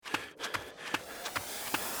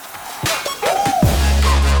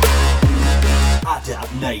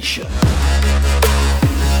Nation.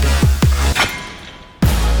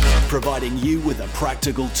 Providing you with the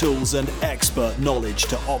practical tools and expert knowledge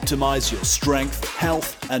to optimize your strength,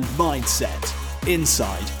 health, and mindset,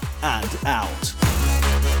 inside and out.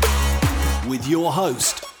 With your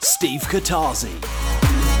host, Steve Katazi.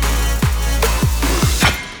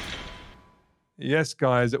 Yes,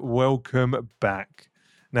 guys, welcome back.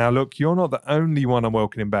 Now, look, you're not the only one I'm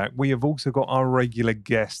welcoming back. We have also got our regular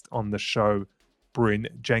guest on the show, Bryn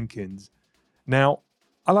Jenkins. Now,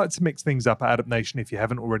 I like to mix things up at Adapt Nation if you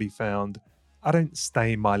haven't already found. I don't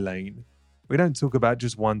stay in my lane. We don't talk about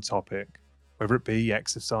just one topic, whether it be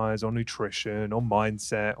exercise or nutrition or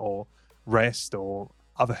mindset or rest or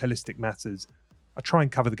other holistic matters. I try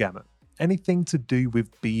and cover the gamut. Anything to do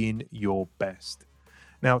with being your best.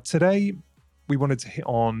 Now, today, we wanted to hit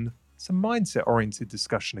on some mindset-oriented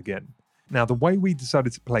discussion again. Now, the way we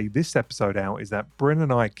decided to play this episode out is that Bryn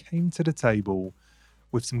and I came to the table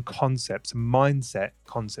with some concepts, mindset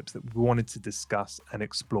concepts that we wanted to discuss and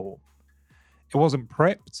explore. It wasn't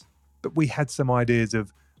prepped, but we had some ideas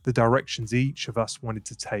of the directions each of us wanted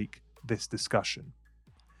to take this discussion.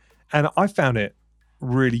 And I found it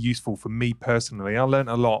really useful for me personally. I learned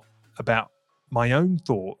a lot about my own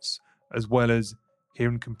thoughts as well as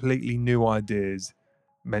hearing completely new ideas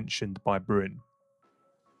mentioned by Bryn.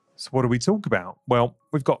 So what do we talk about? Well,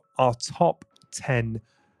 we've got our top 10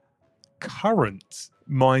 current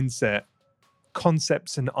mindset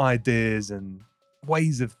concepts and ideas and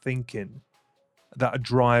ways of thinking that are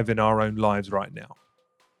driving our own lives right now.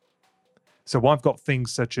 So I've got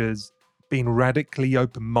things such as being radically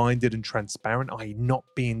open-minded and transparent, i.e. not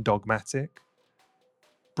being dogmatic.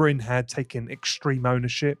 Bryn had taken extreme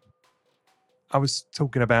ownership. I was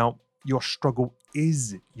talking about your struggle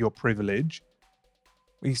is your privilege.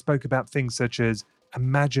 We spoke about things such as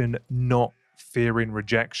imagine not fearing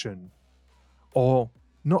rejection or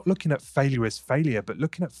not looking at failure as failure, but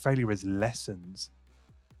looking at failure as lessons.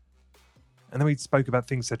 And then we spoke about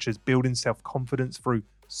things such as building self-confidence through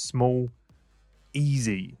small,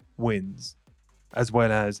 easy wins, as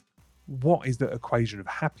well as what is the equation of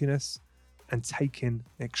happiness and taking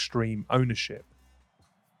extreme ownership.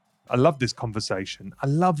 I love this conversation. I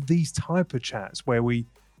love these type of chats where we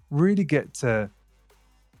really get to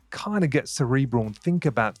kind of get cerebral and think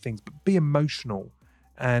about things, but be emotional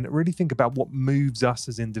and really think about what moves us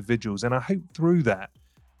as individuals. And I hope through that,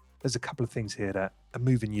 there's a couple of things here that are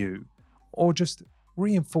moving you or just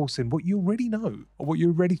reinforcing what you already know or what you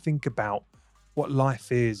already think about what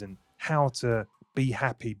life is and how to be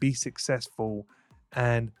happy, be successful,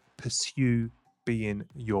 and pursue being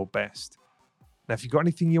your best. Now, if you've got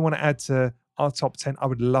anything you want to add to our top 10, I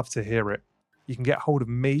would love to hear it. You can get hold of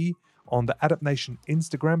me on the Adapt Nation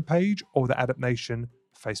Instagram page or the Adapt Nation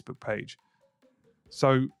Facebook page.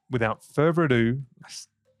 So without further ado, let's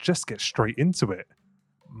just get straight into it.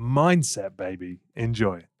 Mindset, baby.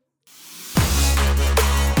 Enjoy.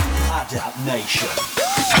 Adapt Nation.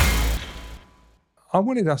 I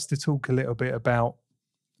wanted us to talk a little bit about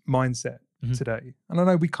mindset today. And I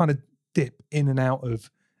know we kind of dip in and out of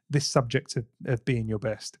this subject of being your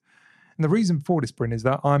best. And the reason for this, Bryn, is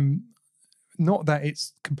that I'm not that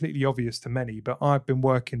it's completely obvious to many, but I've been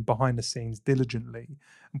working behind the scenes diligently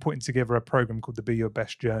and putting together a program called the Be Your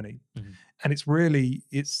Best Journey. And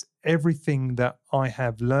it's everything that I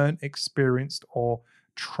have learned, experienced, or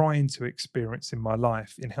trying to experience in my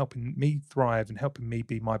life in helping me thrive and helping me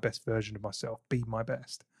be my best version of myself, be my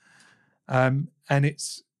best. And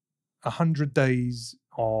it's 100 days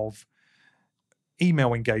of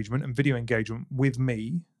email engagement and video engagement with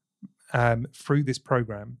me through this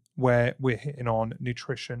program where we're hitting on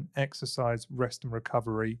nutrition, exercise, rest and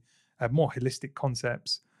recovery, more holistic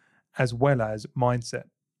concepts, as well as mindset.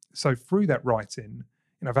 So through that writing,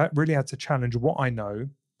 I've really had to challenge what I know,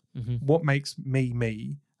 what makes me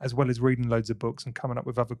me, as well as reading loads of books and coming up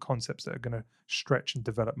with other concepts that are going to stretch and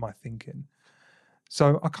develop my thinking.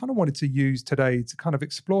 So I kind of wanted to use today to kind of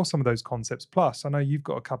explore some of those concepts. Plus, I know you've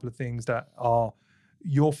got a couple of things that are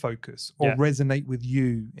your focus or resonate with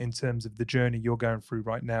you in terms of the journey you're going through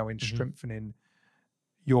right now in strengthening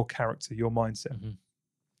your character, your mindset.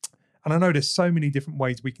 And I know there's so many different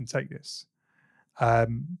ways we can take this.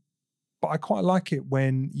 But I quite like it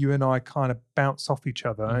when you and I kind of bounce off each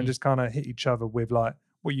other and just kind of hit each other with like,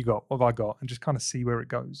 what you got? What have I got? And just kind of see where it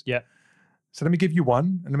goes. Yeah. So let me give you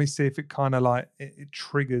one and let me see if it kind of like, it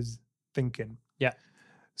triggers thinking. Yeah.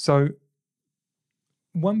 So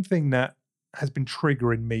one thing that has been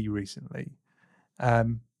triggering me recently,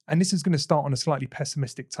 and this is going to start on a slightly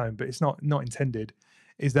pessimistic tone, but it's not intended,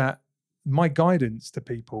 is that my guidance to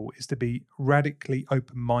people is to be radically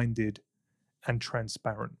open-minded and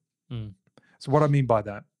transparent. So what I mean by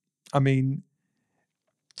that, I mean,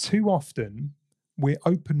 too often we're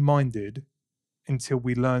open-minded until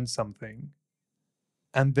we learn something,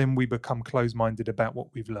 and then we become closed-minded about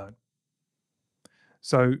what we've learned.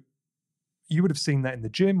 So you would have seen that in the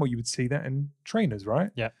gym, or you would see that in trainers,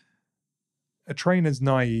 right? Yeah. A trainer's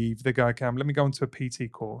naive. They go, okay, let me go onto a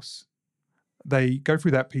PT course. They go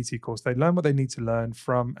through that PT course. They learn what they need to learn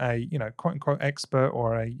from a, quote unquote expert,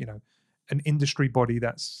 or a, an industry body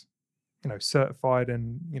that's, certified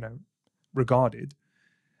and, regarded.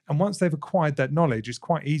 And once they've acquired that knowledge, it's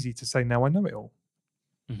quite easy to say, now I know it all.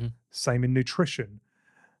 Mm-hmm. Same in nutrition.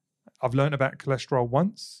 I've learned about cholesterol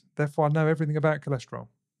once, therefore I know everything about cholesterol.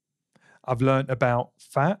 I've learned about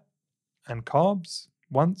fat and carbs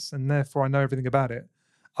once, and therefore I know everything about it.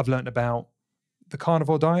 I've learned about the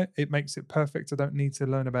carnivore diet. It makes it perfect. I don't need to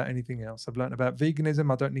learn about anything else. I've learned about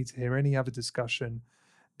veganism. I don't need to hear any other discussion.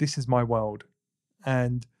 This is my world.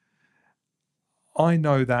 And I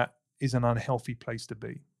know that is an unhealthy place to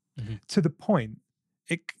be. Mm-hmm. To the point,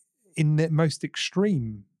 in the most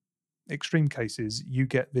extreme cases, you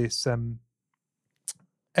get this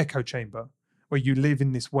echo chamber where you live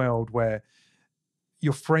in this world where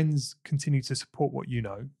your friends continue to support what you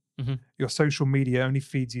know. Mm-hmm. Your social media only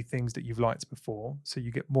feeds you things that you've liked before, so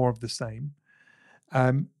you get more of the same.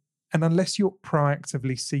 And unless you're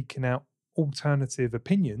proactively seeking out alternative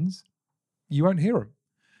opinions, you won't hear them.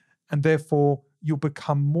 And therefore, you'll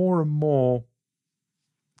become more and more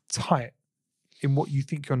tight in what you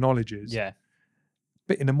think your knowledge is. Yeah.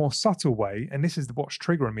 But in a more subtle way, and this is what's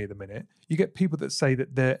triggering me at the minute, you get people that say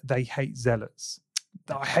that they hate zealots.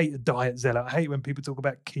 I hate a diet zealot. I hate when people talk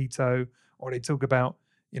about keto, or they talk about,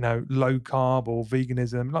 low carb or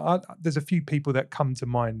veganism. There's a few people that come to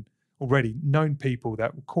mind already, known people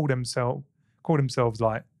that will call themselves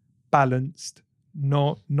like balanced,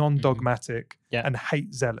 non-dogmatic, yeah. and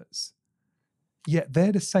hate zealots. Yet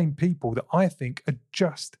they're the same people that I think are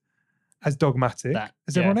just as dogmatic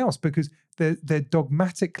as everyone else, because they're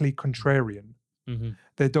dogmatically contrarian. Mm-hmm.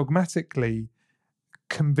 They're dogmatically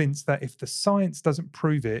convinced that if the science doesn't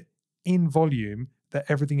prove it in volume, that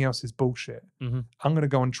everything else is bullshit. Mm-hmm. I'm going to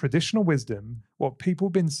go on traditional wisdom, what people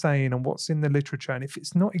have been saying and what's in the literature. And if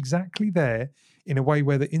it's not exactly there in a way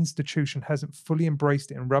where the institution hasn't fully embraced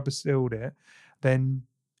it and rubber sealed it, then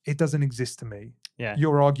it doesn't exist to me. Yeah.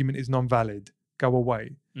 Your argument is non-valid. Go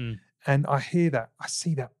away. Mm. And I hear that. I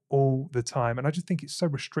see that all the time. And I just think it's so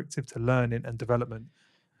restrictive to learning and development.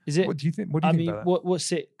 Is it? What do you think? What do you think about that?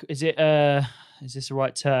 What's it? Is it? Is this the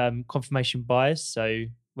right term? Confirmation bias. So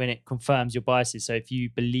when it confirms your biases. So if you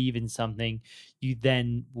believe in something, you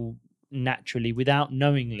then will naturally, without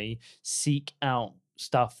knowingly, seek out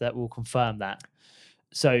stuff that will confirm that.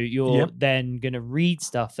 So you're then going to read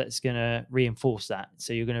stuff that's going to reinforce that.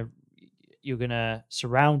 So you're going to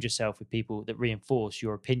surround yourself with people that reinforce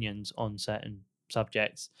your opinions on certain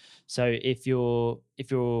subjects. So if you're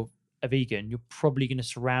a vegan, you're probably going to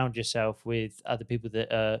surround yourself with other people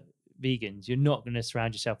that are vegans. You're not going to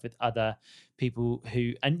surround yourself with other people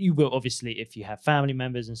who, and you will obviously if you have family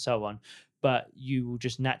members and so on, but you will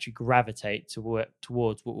just naturally gravitate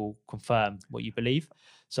towards what will confirm what you believe.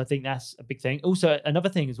 So I think that's a big thing. Also, another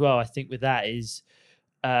thing as well, I think with that is,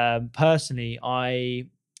 personally, I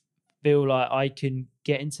feel like I can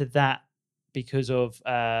get into that because of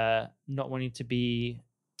not wanting to be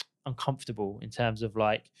uncomfortable in terms of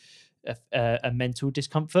like a mental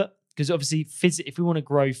discomfort. Because obviously, if we want to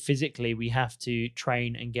grow physically, we have to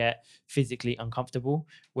train and get physically uncomfortable.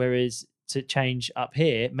 Whereas to change up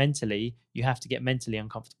here mentally, you have to get mentally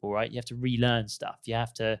uncomfortable, right? You have to relearn stuff. You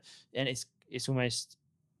have to, and it's almost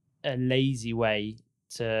a lazy way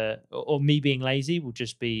to, or me being lazy will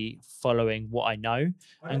just be following what I know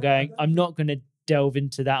and going, I'm not going to delve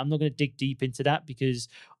into that. I'm not going to dig deep into that because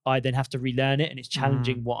I then have to relearn it, and it's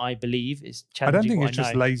challenging what I believe. It's challenging. I don't think it's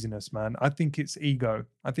just laziness, man. I think it's ego.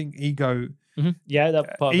 I think ego. Mm-hmm. Yeah,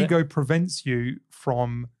 that part ego prevents you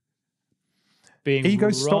from being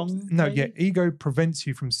wrong. Ego prevents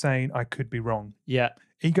you from saying I could be wrong. Yeah.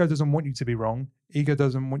 Ego doesn't want you to be wrong. Ego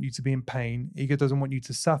doesn't want you to be in pain. Ego doesn't want you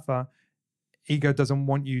to suffer. Ego doesn't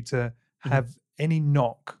want you to have any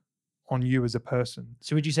knock on you as a person.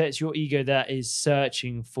 So would you say it's your ego that is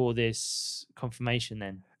searching for this confirmation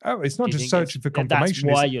then? Oh, it's not just searching for confirmation.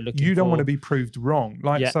 That's why you're looking you don't want to be proved wrong.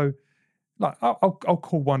 So I'll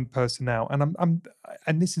call one person out, and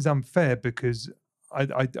and this is unfair because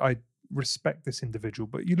I respect this individual,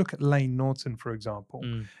 but you look at Lane Norton, for example,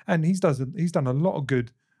 and he's done a lot of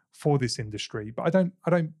good for this industry, but I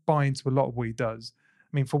don't buy into a lot of what he does.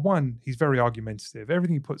 I mean, for one, he's very argumentative.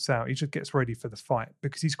 Everything he puts out, he just gets ready for the fight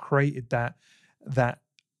because he's created that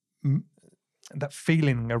that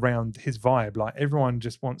feeling around his vibe. Like everyone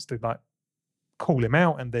just wants to like call him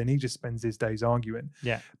out, and then he just spends his days arguing.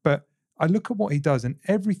 Yeah. But I look at what he does, and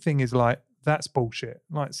everything is like, that's bullshit.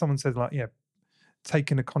 Like someone says, like, yeah,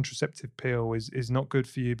 taking a contraceptive pill is not good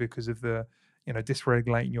for you because of the, you know,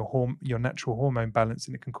 dysregulating your natural hormone balance,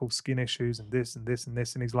 and it can cause skin issues and this and this and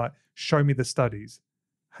this. And he's like, show me the studies.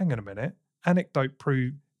 Hang on a minute. Anecdote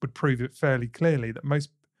would prove it fairly clearly that most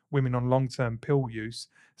women on long-term pill use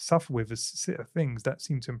suffer with a set of things that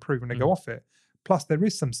seem to improve when they go off it. Plus, there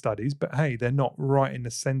is some studies, but hey, they're not right in the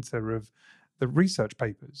center of the research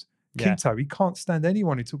papers. Yeah. Keto, he can't stand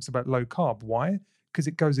anyone who talks about low carb. Why? Because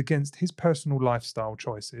it goes against his personal lifestyle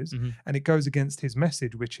choices, and it goes against his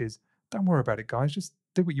message, which is, don't worry about it, guys. Just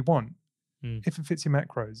do what you want if it fits your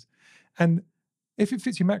macros. And if it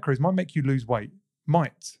fits your macros, it might make you lose weight.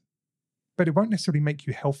 Might. But it won't necessarily make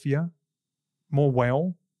you healthier, more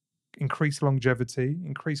well, increase longevity,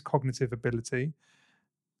 increase cognitive ability.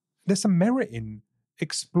 There's some merit in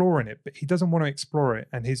exploring it, but he doesn't want to explore it.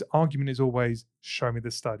 And his argument is always, show me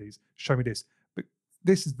the studies, show me this. But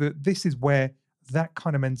this is where that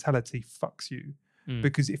kind of mentality fucks you.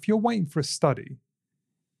 Because if you're waiting for a study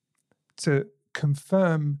to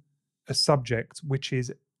confirm a subject which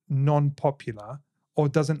is non-popular or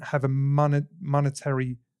doesn't have a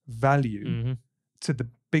monetary value to the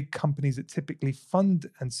big companies that typically fund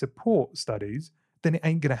and support studies, then it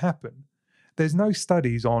ain't going to happen. There's no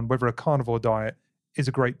studies on whether a carnivore diet is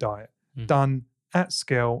a great diet done at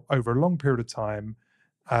scale over a long period of time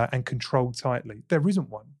and controlled tightly. There isn't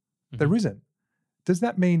one. There isn't. Does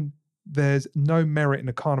that mean there's no merit in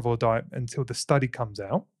a carnivore diet until the study comes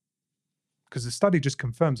out? Because the study just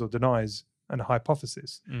confirms or denies a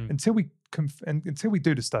hypothesis. Until we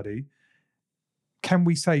do the study, can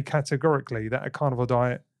we say categorically that a carnivore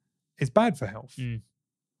diet is bad for health?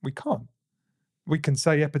 We can't. We can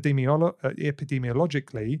say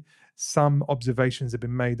epidemiologically, some observations have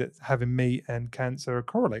been made that having meat and cancer are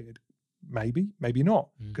correlated. Maybe, maybe not,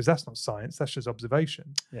 because that's not science, that's just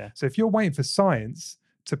observation. Yeah. So if you're waiting for science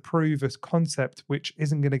to prove a concept which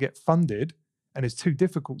isn't going to get funded and is too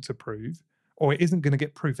difficult to prove, or it isn't going to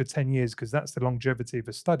get proved for 10 years because that's the longevity of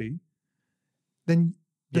a study, then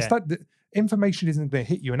the information isn't going to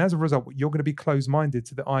hit you. And as a result, you're going to be closed-minded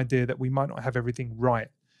to the idea that we might not have everything right.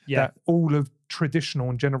 That all of traditional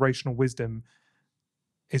and generational wisdom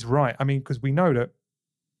is right. I mean, because we know that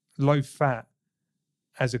low fat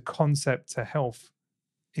as a concept to health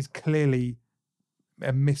is clearly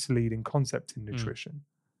a misleading concept in nutrition.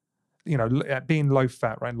 You know, being low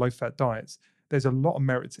fat, right? Low fat diets, there's a lot of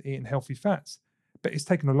merit to eating healthy fats, but it's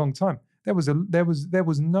taken a long time. There was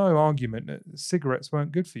no argument that cigarettes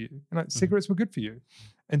weren't good for you. And like, cigarettes were good for you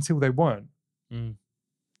until they weren't. Do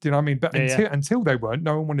you know what I mean? But until they weren't,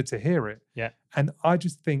 no one wanted to hear it. Yeah. And I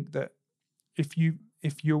just think that if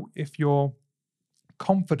you're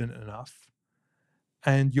confident enough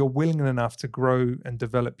and you're willing enough to grow and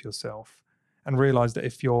develop yourself and realize that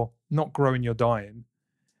if you're not growing, you're dying,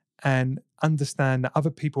 and understand that other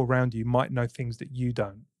people around you might know things that you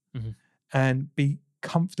don't, and be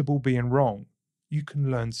comfortable being wrong, you can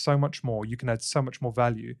learn so much more. You can add so much more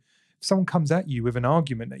value. If someone comes at you with an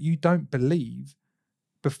argument that you don't believe,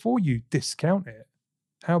 before you discount it,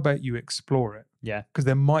 how about you explore it? Yeah. Because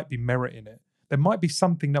there might be merit in it. There might be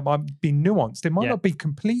something that might be nuanced. It might not be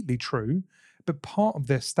completely true, but part of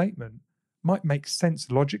their statement might make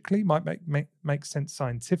sense logically, might make sense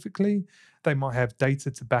scientifically. They might have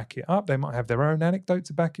data to back it up. They might have their own anecdote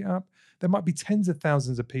to back it up. There might be tens of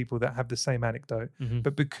thousands of people that have the same anecdote,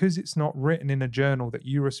 but because it's not written in a journal that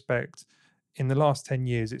you respect, in the last 10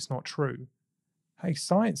 years, it's not true. Hey,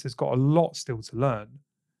 science has got a lot still to learn.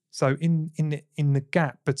 So in the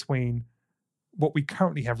gap between what we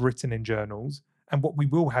currently have written in journals and what we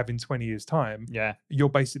will have in 20 years' time, you're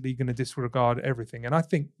basically going to disregard everything. And I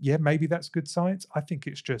think, maybe that's good science. I think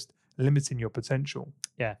it's just limiting your potential.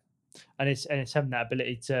 Yeah. And it's having that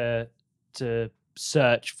ability to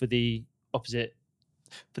search for the opposite,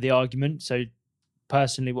 for the argument. So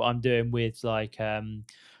personally, what I'm doing with like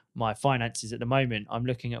my finances at the moment, I'm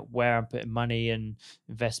looking at where I'm putting money and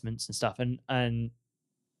investments and stuff. And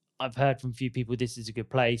I've heard from a few people this is a good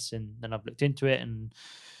place, and then I've looked into it and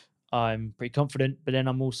I'm pretty confident. But then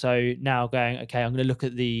I'm also now going, okay, I'm going to look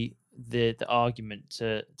at the argument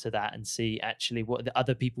to that and see actually what the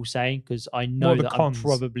other people saying, because I know that I'm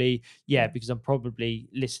probably because I'm probably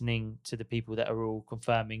listening to the people that are all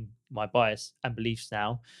confirming my bias and beliefs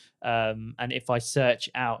now. And if I search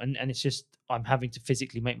out, and it's just I'm having to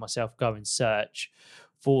physically make myself go and search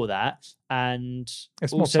for that. And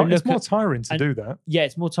It's also it's more tiring to and- do that. yeah,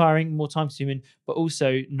 it's more tiring, more time consuming, but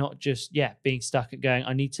also not just being stuck at going,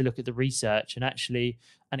 I need to look at the research and actually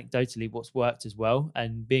anecdotally what's worked as well,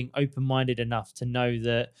 and being open-minded enough to know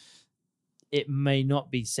that it may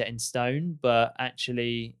not be set in stone, but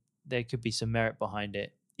actually there could be some merit behind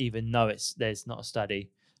it, even though there's not a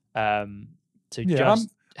study. So Yeah,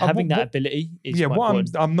 just having that what- ability is Yeah, quite what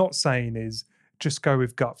important. I'm not saying is just go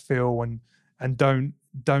with gut feel and don't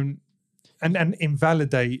and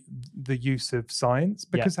invalidate the use of science,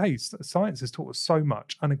 because hey, science has taught us so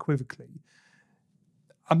much unequivocally.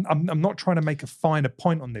 I'm not trying to make a finer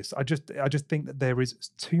point on this. I just think that there is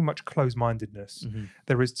too much closed-mindedness. Mhm.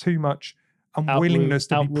 There is too much unwillingness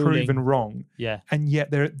to be proven outruling. wrong. Yeah. And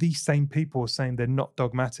yet these same people are saying they're not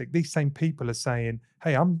dogmatic. These same people are saying,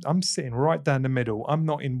 hey, I'm sitting right down the middle. I'm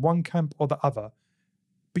not in one camp or the other.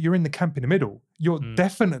 But you're in the camp in the middle. You're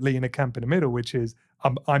definitely in a camp in the middle, which is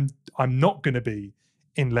I'm not going to be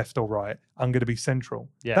in left or right. I'm going to be central.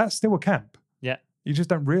 Yeah. That's still a camp. Yeah. You just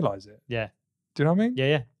don't realize it. Yeah. Do you know what I mean?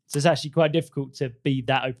 Yeah. So it's actually quite difficult to be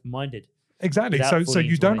that open-minded. Exactly. without So falling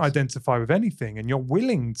you into don't ways. identify with anything, and you're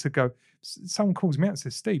willing to go. Someone calls me out and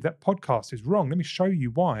says, "Steve, that podcast is wrong. Let me show you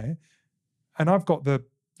why." And I've got the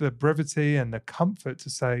brevity and the comfort to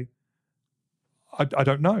say, I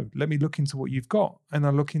don't know. Let me look into what you've got. And I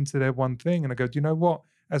look into their one thing and I go, do you know what?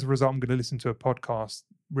 As a result, I'm going to listen to a podcast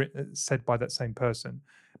said by that same person.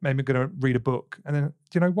 Maybe I'm going to read a book. And then, do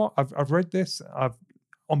you know what? I've read this.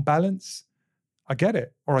 On balance, I get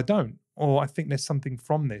it, or I don't. Or I think there's something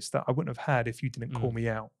from this that I wouldn't have had if you didn't call me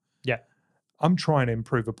out. Yeah. I'm trying to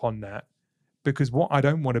improve upon that, because what I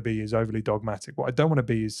don't want to be is overly dogmatic. What I don't want to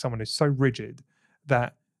be is someone who's so rigid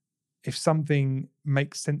that if something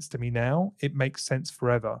makes sense to me now, it makes sense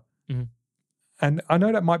forever. Mhm. And I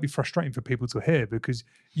know that might be frustrating for people to hear, because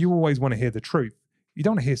you always want to hear the truth. You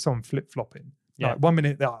don't want to hear someone flip-flopping. Yeah. Like 1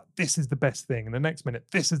 minute, this is the best thing. And the next minute,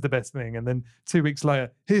 this is the best thing. And then 2 weeks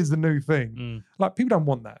later, here's the new thing. Like, people don't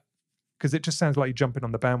want that, because it just sounds like you're jumping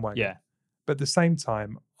on the bandwagon. Yeah. But at the same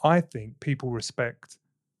time, I think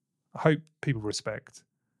I hope people respect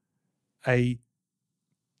an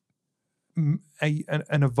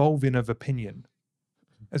evolving of opinion.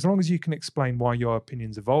 As long as you can explain why your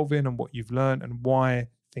opinion's evolving and what you've learned and why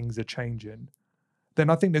things are changing, then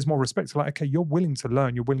I think there's more respect. So, like, okay, you're willing to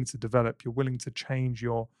learn, you're willing to develop, you're willing to change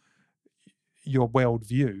your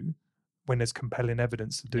worldview when there's compelling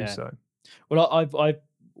evidence to do so. Well, I've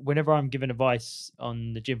whenever I'm giving advice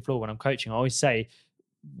on the gym floor when I'm coaching, I always say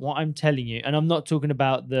what I'm telling you, and I'm not talking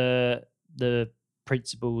about the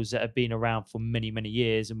principles that have been around for many, many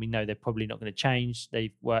years, and we know they're probably not going to change.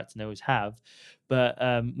 They've worked and they always have. But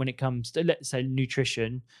when it comes to, let's say,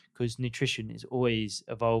 nutrition, because nutrition is always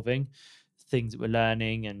evolving, things that we're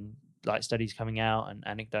learning and like studies coming out and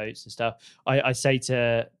anecdotes and stuff, I say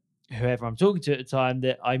to whoever I'm talking to at the time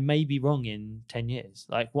that I may be wrong in 10 years.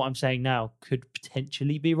 Like, what I'm saying now could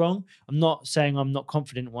potentially be wrong. I'm not saying I'm not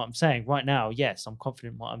confident in what I'm saying. Right now, yes, I'm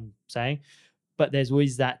confident in what I'm saying, but there's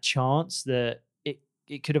always that chance that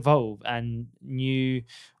it could evolve, and new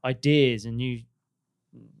ideas and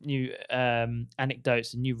new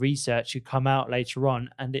anecdotes and new research could come out later on,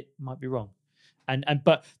 and it might be wrong.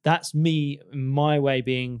 But that's me, my way,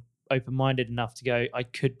 being open-minded enough to go, I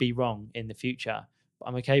could be wrong in the future, but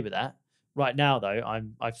I'm okay with that. Right now, though,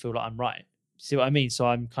 I feel like I'm right. See what I mean? So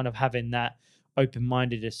I'm kind of having that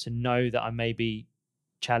open-mindedness to know that I may be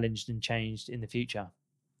challenged and changed in the future.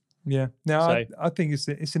 Yeah. Now, So- I think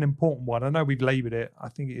it's an important one. I know we've laboured it. I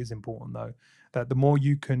think it is important, though, that the more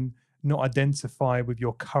you can not identify with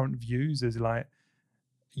your current views as like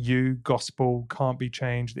gospel can't be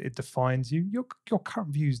changed, it defines you. Your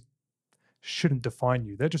current views shouldn't define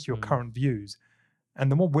you. They're just your current views.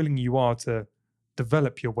 And the more willing you are to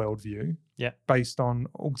develop your worldview based on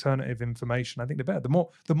alternative information, I think the better.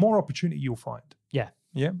 The more opportunity you'll find. Yeah.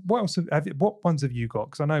 Yeah. What else what ones have you got?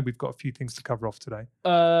 Because I know we've got a few things to cover off today.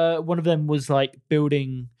 One of them was like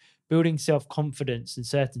building self-confidence and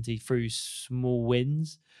certainty through small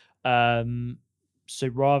wins. So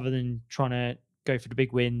rather than trying to go for the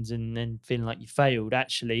big wins and then feeling like you failed,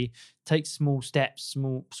 actually take small steps,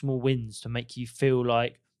 small wins to make you feel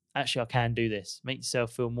like, actually, I can do this. Make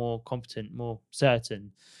yourself feel more competent, more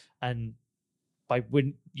certain. And by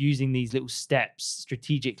using these little steps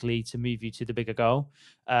strategically to move you to the bigger goal.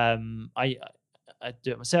 I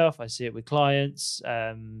do it myself. I see it with clients.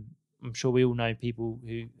 I'm sure we all know people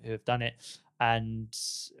who have done it, and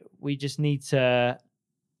we just need to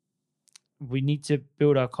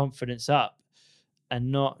build our confidence up,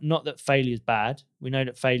 and not that failure is bad. We know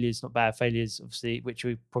that failure is not bad. Failure is obviously, which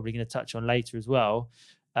we're probably going to touch on later as well.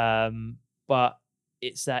 But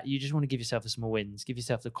it's that you just want to give yourself the small wins, give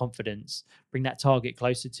yourself the confidence, bring that target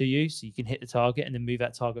closer to you so you can hit the target and then move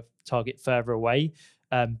that target further away,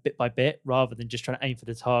 bit by bit, rather than just trying to aim for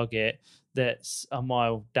the target that's a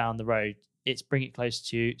mile down the road. It's bring it close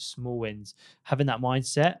to you, small wins. Having that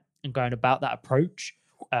mindset and going about that approach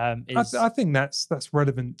is... I think that's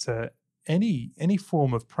relevant to any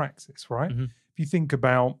form of practice, right? Mhm. If you think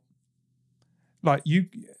about, like,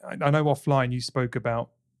 I know offline you spoke about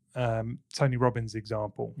Tony Robbins'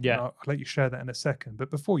 example. Yeah. I'll let you share that in a second. But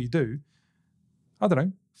before you do, I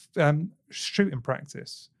don't know, shooting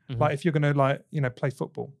practice. Mhm. Like if you're going to play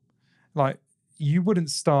football, like you wouldn't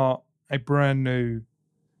start a brand new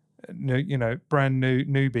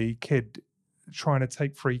newbie kid trying to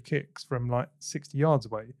take free kicks from like 60 yards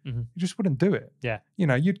away. Mhm. You just wouldn't do it. Yeah.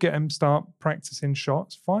 You'd get them start practicing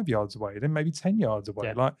shots 5 yards away, then maybe 10 yards away.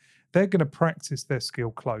 Yeah. Like they're going to practice their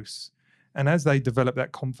skill close. And as they develop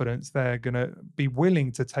that confidence, they're going to be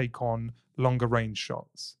willing to take on longer range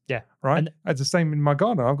shots. Yeah. Right. And it's the same in my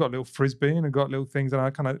garden. I've got a little frisbee and I've got little things, and I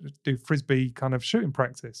kind of do frisbee kind of shooting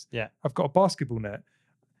practice. Yeah. I've got a basketball net.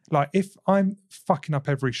 Like if I'm fucking up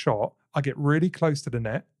every shot, I get really close to the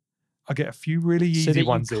net. I get a few really easy so that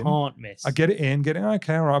ones you in. can't miss. I get it in,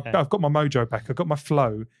 okay, all right. Yeah. I've got my mojo back. I've got my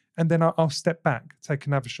flow. And then I'll step back, take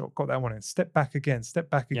another shot, got that one in, step back again.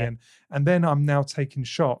 Yeah. And then I'm now taking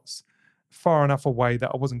shots far enough away that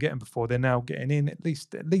I wasn't getting before. They're now getting in at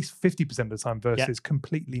least 50% of the time versus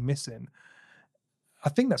completely missing. I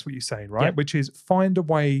think that's what you're saying, right? Yeah. Which is find a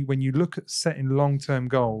way when you look at setting long-term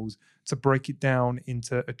goals to break it down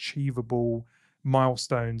into achievable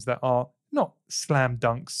milestones that are not slam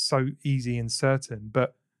dunks, so easy and certain,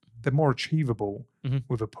 but they're more achievable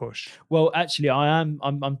with a push. Well, actually,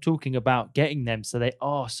 I'm talking about getting them so they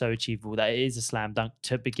are so achievable that it is a slam dunk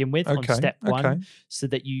to begin with on step one, so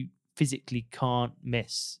that you physically can't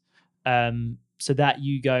miss. So that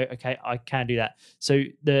you go, okay, I can do that. So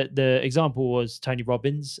the example was Tony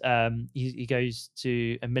Robbins. He goes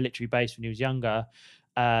to a military base when he was younger,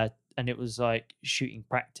 and it was like shooting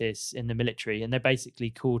practice in the military. And they basically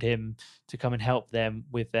called him to come and help them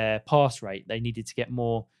with their pass rate. They needed to get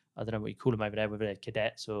more, I don't know what you call them over there, whether they're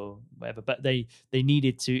cadets or whatever, but they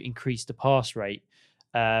needed to increase the pass rate.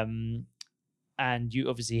 And you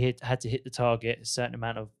obviously had to hit the target a certain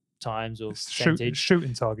amount of times or percentage.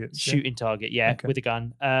 Shooting targets. Shooting target, yeah, with a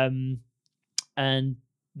gun. And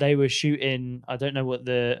they were shooting, I don't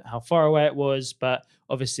know how far away it was, but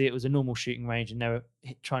obviously it was a normal shooting range and they were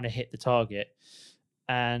trying to hit the target.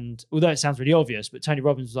 And although it sounds really obvious, but Tony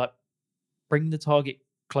Robbins was like, bring the target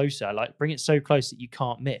closer, like bring it so close that you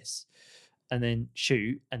can't miss, and then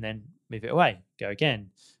shoot and then move it away, go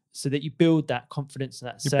again, so that you build that confidence and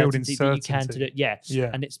that certainty that you can do it. Yeah.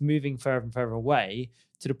 And it's moving further and further away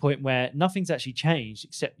to the point where nothing's actually changed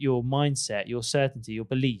except your mindset, your certainty, your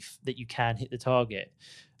belief that you can hit the target.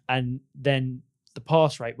 And then the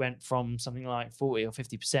pass rate went from something like 40 or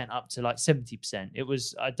 50% up to like 70%. It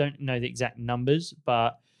was, I don't know the exact numbers,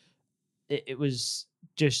 but it was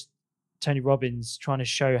just Tony Robbins trying to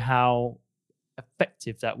show how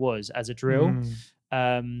effective that was as a drill.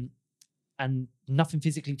 And nothing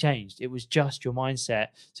physically changed. It was just your mindset.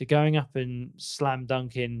 So going up and slam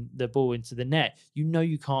dunking the ball into the net,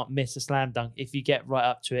 you can't miss a slam dunk if you get right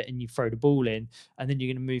up to it and you throw the ball in, and then you're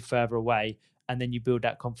going to move further away. And then you build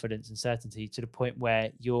that confidence and certainty to the point where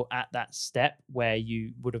you're at that step where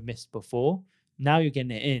you would have missed before. Now you're getting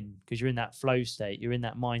it in because you're in that flow state. You're in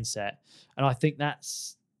that mindset. And I think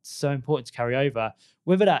that's so important to carry over,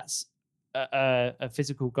 whether that's a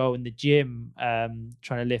physical goal in the gym,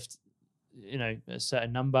 trying to lift, a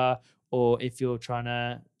certain number, or if you're trying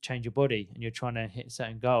to change your body and you're trying to hit a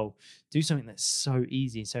certain goal, do something that's so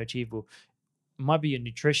easy and so achievable. It might be your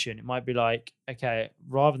nutrition. It might be like, okay,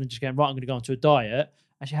 rather than just going, right, I'm going to go onto a diet,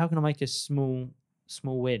 actually, how can I make a small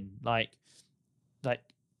win? Like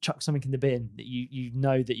chuck something in the bin that you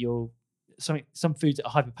know that you're some foods that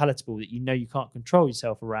are hyper palatable that you can't control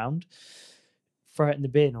yourself around. Throw it in the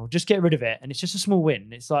bin or just get rid of it. And it's just a small win.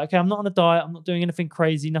 It's like, okay, I'm not on a diet. I'm not doing anything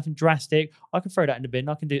crazy, nothing drastic. I can throw that in the bin.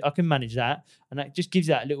 I can manage that. And that just gives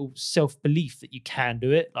you that little self-belief that you can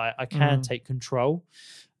do it. Like I can take control.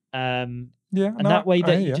 And that way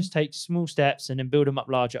that you just take small steps and then build them up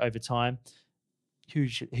larger over time.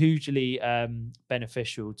 Hugely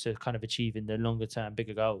beneficial to kind of achieving the longer term,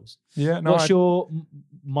 bigger goals. What's your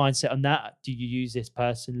mindset on that? Do you use this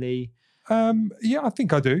personally? I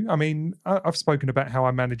think I do. I mean, I've spoken about how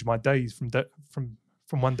I manage my days from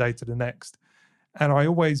one day to the next, and I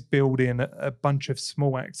always build in a bunch of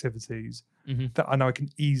small activities that I know I can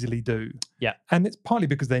easily do. Yeah, and it's partly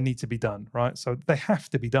because they need to be done, right? So they have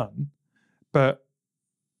to be done. But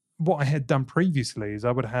what I had done previously is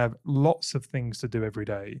I would have lots of things to do every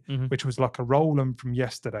day, which was like a roll on from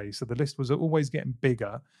yesterday. So the list was always getting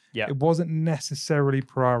bigger. Yeah. It wasn't necessarily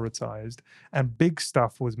prioritized. And big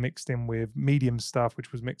stuff was mixed in with medium stuff,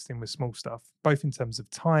 which was mixed in with small stuff, both in terms of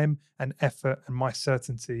time and effort and my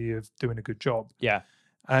certainty of doing a good job. Yeah.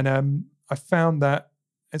 And I found that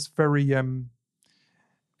it's very,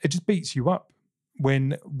 it just beats you up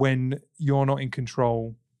when you're not in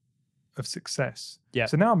control of success. Yeah.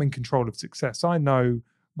 So now I'm in control of success. I know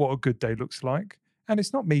what a good day looks like. And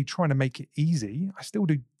it's not me trying to make it easy. I still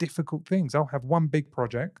do difficult things. I'll have one big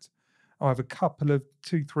project. I'll have a couple of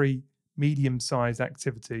 2-3 medium-sized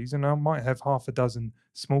activities, and I might have half a dozen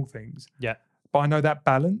small things. Yeah. But I know that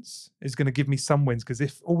balance is going to give me some wins, because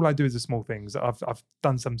if all I do is the small things, I've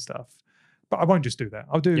done some stuff. But I won't just do that.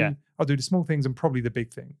 I'll do the small things and probably the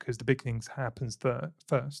big thing, because the big things happens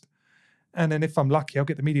first. And then if I'm lucky, I'll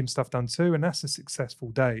get the medium stuff done too. And that's a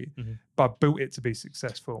successful day. But I've built it to be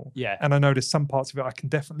successful. Yeah. And I know there's some parts of it I can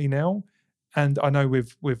definitely nail. And I know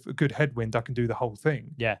with a good headwind, I can do the whole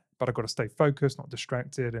thing. Yeah. But I've got to stay focused, not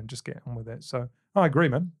distracted, and just get on with it. So I agree,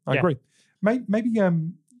 man. I Yeah. agree. Maybe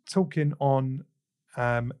talking on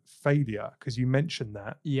failure, because you mentioned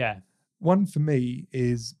that. Yeah. One for me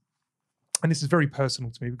is, and this is very personal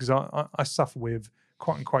to me, because I suffer with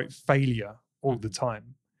quote unquote failure all the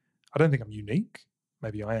time. I don't think I'm unique.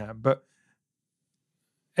 Maybe I am, but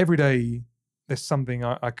every day there's something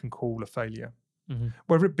I can call a failure,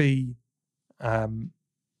 whether it be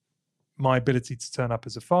my ability to turn up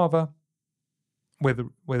as a father, whether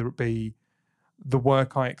it be the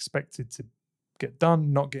work I expected to get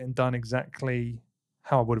done, not getting done exactly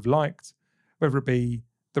how I would have liked, whether it be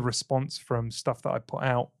the response from stuff that I put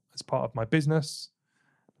out as part of my business,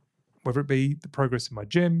 whether it be the progress in my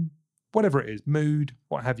gym, whatever it is, mood,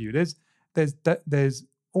 what have you it is, there's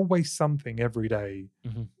always something every day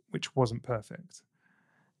which wasn't perfect.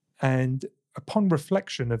 And upon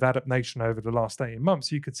reflection of adaptation over the last 18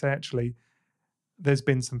 months, you could say, actually, there's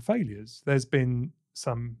been some failures. There's been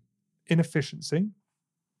some inefficiency.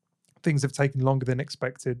 Things have taken longer than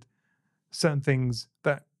expected. Certain things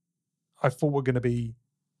that I thought were going to be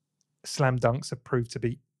slam dunks have proved to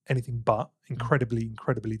be anything but incredibly,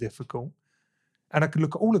 incredibly difficult. And I could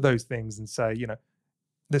look at all of those things and say,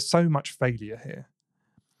 there's so much failure here.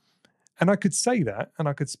 And I could say that, and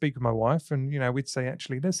I could speak with my wife, and, we'd say,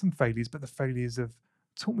 actually, there's some failures, but the failures have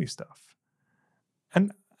taught me stuff.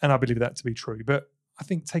 And I believe that to be true. But I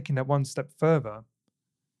think taking that one step further,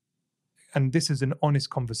 and this is an honest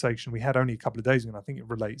conversation we had only a couple of days ago, and I think it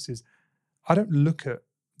relates, is I don't look at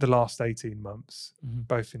the last 18 months,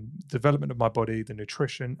 both in development of my body, the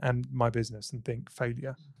nutrition, and my business, and think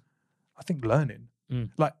failure. I think learning.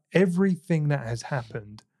 Like everything that has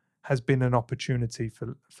happened has been an opportunity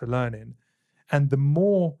for learning. And the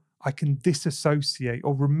more I can disassociate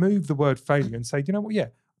or remove the word failure and say, you know what, yeah,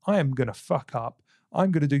 I am going to fuck up.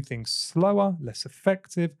 I'm going to do things slower, less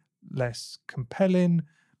effective, less compelling,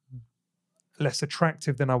 less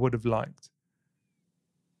attractive than I would have liked.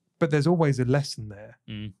 But there's always a lesson there.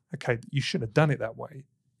 Okay, you shouldn't have done it that way.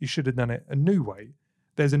 You should have done it a new way.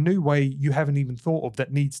 There's a new way you haven't even thought of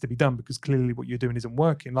that needs to be done, because clearly what you're doing isn't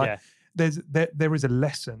working. Like there is a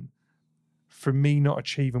lesson for me not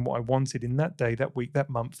achieving what I wanted in that day, that week, that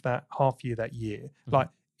month, that half year, that year. Like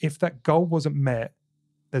if that goal wasn't met,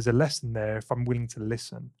 there's a lesson there if I'm willing to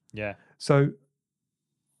listen. Yeah. So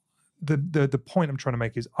the point I'm trying to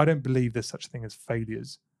make is I don't believe there's such a thing as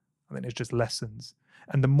failures. I think it's just lessons.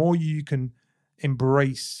 And the more you can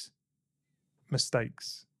embrace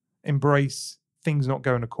mistakes, embrace things not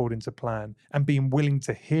going according to plan, and being willing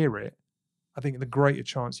to hear it, I think the greater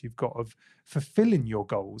chance you've got of fulfilling your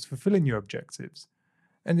goals, fulfilling your objectives.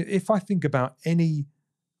 And if I think about any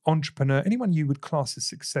entrepreneur, anyone you would class as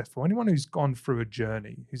successful, anyone who's gone through a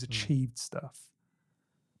journey, who's achieved stuff,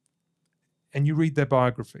 and you read their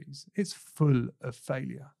biographies, it's full of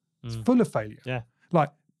failure. It's full of failure. Yeah.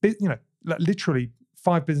 Like literally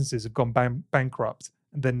 5 businesses have gone bankrupt,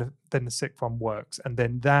 and then the 6th one works, and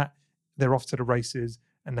then they're off to the races,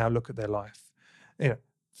 and now look at their life.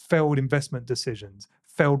 Failed investment decisions,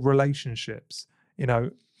 failed relationships,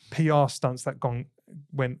 PR stunts that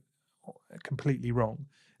went completely wrong.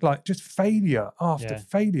 Like just failure after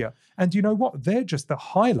failure. And you know what? They're just the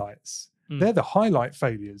highlights. They're the highlight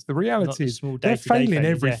failures. The reality is they're failing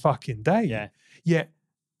every fucking day. Yeah. Yet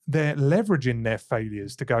they're leveraging their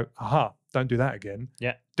failures to go, aha, don't do that again.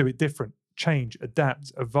 Yeah. Do it different, change,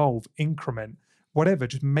 adapt, evolve, increment, whatever.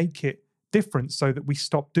 Just make it different so that we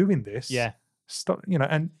stop doing this. Yeah. Stop,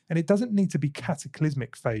 and it doesn't need to be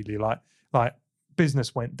cataclysmic failure, like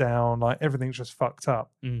business went down, like everything's just fucked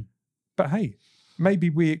up. But hey, Maybe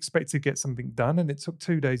we expected to get something done and it took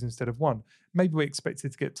 2 days instead of one. Maybe we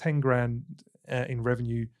expected to get 10 grand in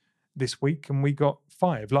revenue this week and we got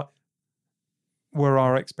 5. Like, were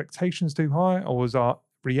our expectations too high, or was our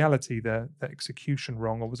reality the execution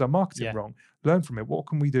wrong, or was our marketing wrong? Learn from it. What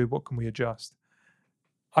can we do? What can we adjust?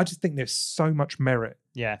 I just think there's so much merit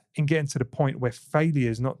in getting to the point where failure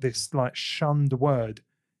is not this like shunned word.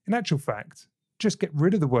 In actual fact, just get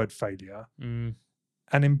rid of the word failure and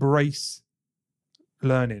embrace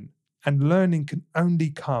learning. And learning can only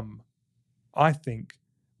come, I think,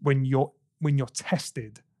 when you're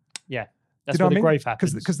tested. Yeah. That's where the growth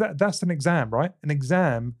happens. Because that's an exam, right? An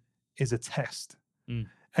exam is a test.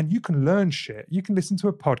 And you can learn shit. You can listen to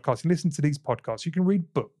a podcast, and listen to these podcasts. You can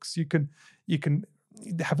read books. You can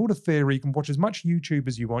have all the theory. You can watch as much YouTube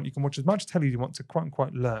as you want. You can watch as much telly as you want to quote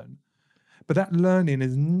unquote learn. But that learning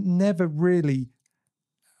is never really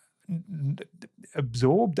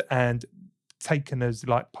absorbed and taken as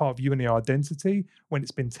like part of you and your identity when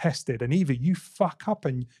it's been tested. And either you fuck up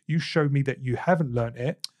and you show me that you haven't learned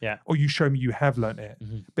it, or you show me you have learned it.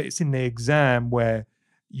 But it's in the exam where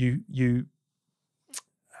it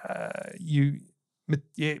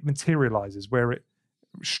materializes, where it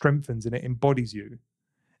strengthens and it embodies you.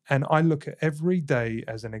 And I look at every day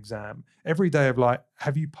as an exam, every day of like,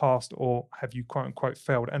 have you passed or have you quote unquote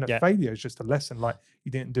failed? And a failure is just a lesson, like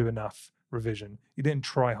you didn't do enough revision, you didn't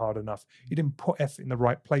try hard enough, you didn't put effort in the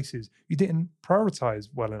right places, you didn't prioritize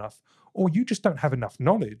well enough, or you just don't have enough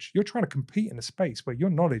knowledge. You're trying to compete in a space where your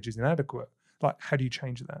knowledge is inadequate. Like, how do you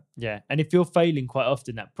change that? Yeah. And if you're failing quite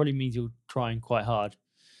often, that probably means you're trying quite hard,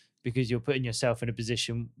 because you're putting yourself in a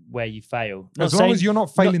position where you fail. As long as you're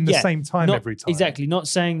not failing the same time every time. Exactly. Not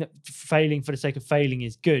saying that failing for the sake of failing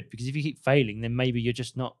is good, because if you keep failing, then maybe you're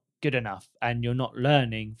just not good enough and you're not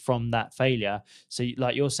learning from that failure. So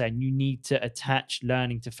like you're saying, you need to attach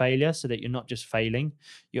learning to failure so that you're not just failing.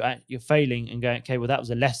 You're failing and going, okay, well, that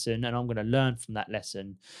was a lesson and I'm going to learn from that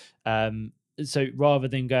lesson. So rather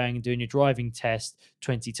than going and doing your driving test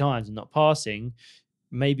 20 times and not passing,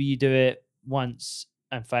 maybe you do it once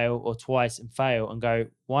and fail, or twice and fail, and go,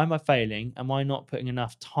 why am I failing? Am I not putting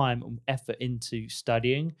enough time and effort into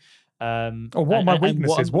studying? Or what are my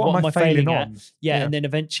weaknesses? What am I failing on? And then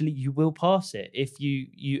eventually you will pass it if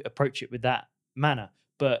you approach it with that manner.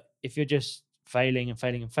 But if you're just failing and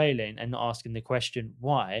failing and failing and not asking the question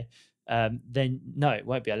why, then no, it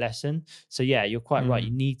won't be a lesson. So yeah, you're quite right.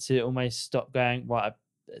 You need to almost stop going, right,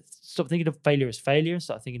 stop thinking of failure as failure and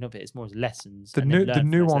start thinking of it as more as lessons. The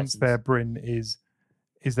nuance there, Bryn, is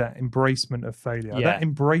that embracement of failure, that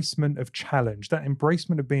embracement of challenge, that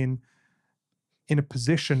embracement of being in a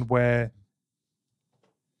position where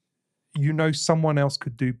you know someone else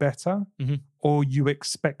could do better, or you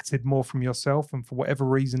expected more from yourself and for whatever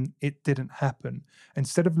reason it didn't happen.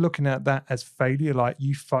 Instead of looking at that as failure, like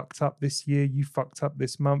you fucked up this year, you fucked up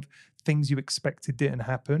this month, things you expected didn't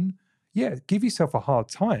happen. Yeah, give yourself a hard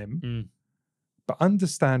time, but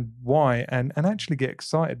understand why and actually get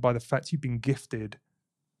excited by the fact you've been gifted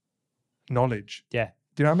knowledge. Yeah.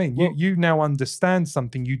 Do you know what I mean? Well, you now understand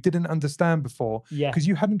something you didn't understand before because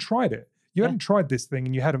you hadn't tried it. You hadn't tried this thing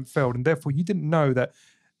and you hadn't failed, and therefore you didn't know that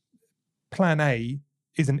plan A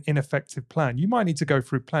is an ineffective plan. You might need to go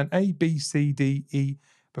through plan A, B, C, D, E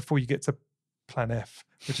before you get to plan F,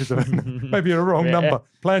 which is maybe a wrong number.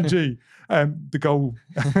 Plan G, the goal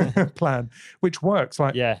plan, which works.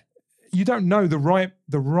 Like, you don't know the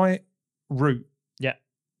right route. Yeah.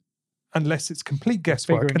 Unless it's complete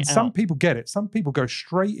guesswork. And some people get it. Some people go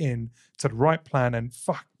straight in to the right plan and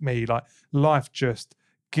fuck me, like life just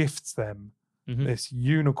gifts them this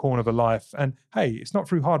unicorn of a life. And hey, it's not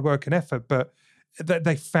through hard work and effort, but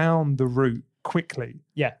they found the route quickly.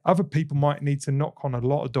 Yeah. Other people might need to knock on a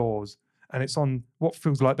lot of doors, and it's on what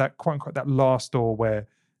feels like that, quote unquote, that last door where,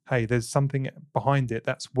 hey, there's something behind it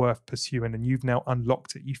that's worth pursuing, and you've now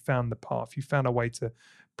unlocked it. You found the path. You found a way to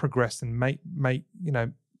progress and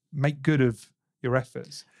make good of your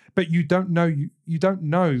efforts. But you don't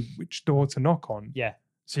know which door to knock on. Yeah.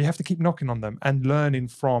 So you have to keep knocking on them and learning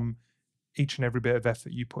from each and every bit of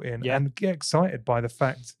effort you put in, and get excited by the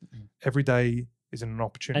fact every day is an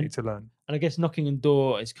opportunity to learn. And I guess knocking on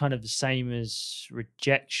door is kind of the same as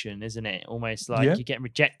rejection, isn't it? Almost like you're getting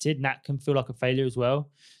rejected, and that can feel like a failure as well.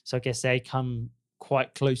 So I guess they come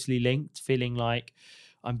quite closely linked, feeling like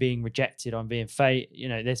I'm being rejected, I'm being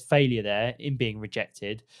there's failure there in being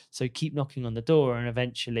rejected. So keep knocking on the door and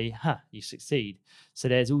eventually, you succeed. So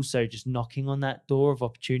there's also just knocking on that door of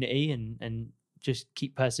opportunity and just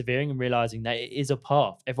keep persevering and realizing that it is a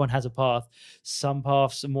path. Everyone has a path. Some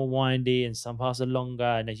paths are more windy and some paths are longer.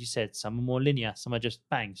 And as you said, some are more linear. Some are just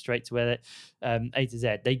bang straight to where A to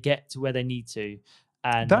Z. They get to where they need to.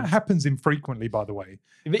 And that happens infrequently, by the way.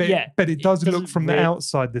 but But it does look doesn't from the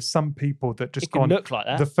outside. There's some people that just it can look like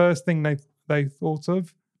that. the first thing they thought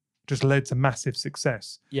of just led to massive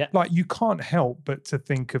success. Yeah. Like you can't help but to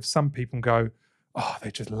think of some people and go, oh,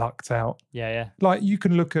 they just lucked out. Yeah. Like you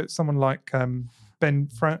can look at someone like Ben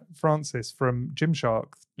Francis from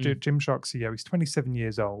Gymshark, Gymshark CEO. He's 27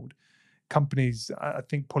 years old. Companies, I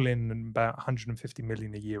think, pull in about 150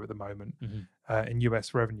 million a year at the moment in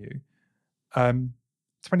US revenue.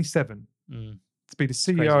 27 to be the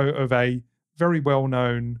CEO of a very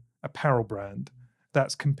well-known apparel brand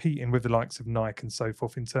that's competing with the likes of Nike and so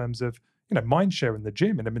forth in terms of, mind share in the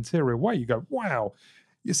gym in a material way. You go, wow,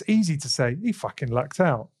 it's easy to say he fucking lucked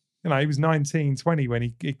out. He was 19, 20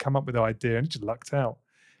 when he come up with the idea and just lucked out.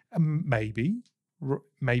 And maybe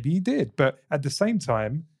he did. But at the same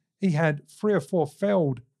time, he had 3 or 4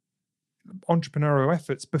 failed entrepreneurial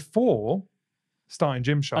efforts before starting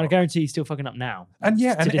Gymshark. And I guarantee he's still fucking up now. And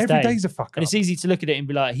every day's a fuck up. And it's easy to look at it and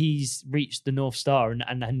be like, he's reached the North Star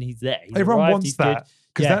and he's there. Everyone wants that.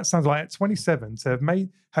 Because that sounds like at 27 to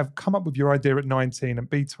have come up with your idea at 19 and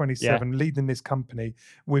be 27, leading this company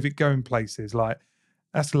with it going places. Like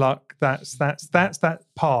that's luck. That's that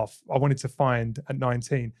path I wanted to find at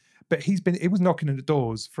 19. But it was knocking at the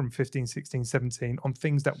doors from 15, 16, 17 on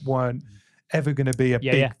things that weren't ever going to be a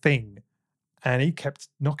big thing. And he kept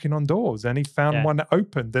knocking on doors and he found one that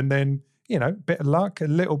opened. And then, a bit of luck, a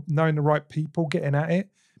little knowing the right people, getting at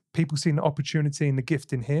it, people seeing the opportunity and the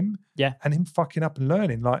gift in him. Yeah. And him fucking up and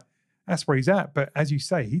learning. Like, that's where he's at. But as you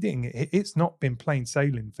say, it's not been plain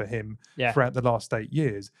sailing for him throughout the last 8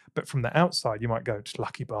 years. But from the outside, you might go, just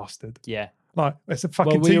lucky bastard. Yeah. Like, it's a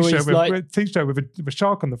fucking t-shirt with a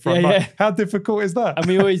shark on the front. How difficult is that? And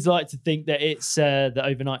we always like to think that it's the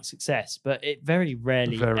overnight success, but it very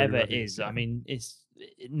rarely ever is. Yeah. I mean, it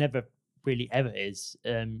never really ever is.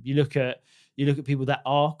 You look at people that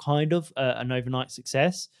are kind of an overnight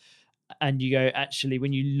success, and you go, actually,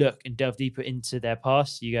 when you look and delve deeper into their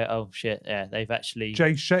past, you go, oh shit, yeah, they've actually.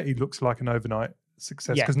 Jay Shetty looks like an overnight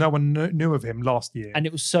success because no one knew of him last year, and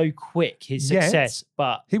it was so quick his success.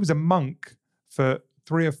 But he was a monk for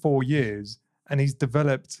 3 or 4 years, and he's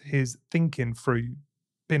developed his thinking through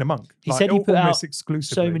being a monk. He said he put out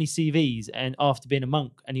so many CVs, and after being a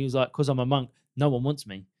monk, and he was like, "Because I'm a monk, no one wants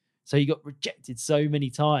me." So he got rejected so many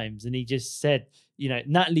times, and he just said,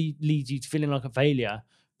 and that leads you to feeling like a failure.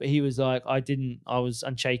 But he was like, I was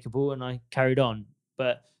unshakable, and I carried on.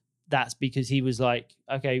 But that's because he was like,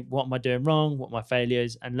 okay, what am I doing wrong? What are my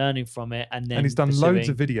failures? And learning from it. And he's done loads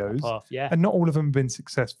of videos, and not all of them have been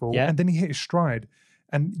successful. Yeah. And then he hit his stride.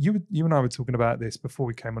 And you and I were talking about this before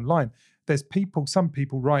we came online. There's some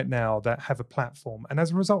people right now that have a platform, and as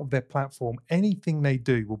a result of their platform, anything they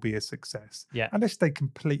do will be a success. Yeah. Unless they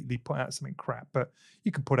completely put out something crap. But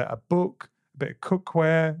you can put out a book, a bit of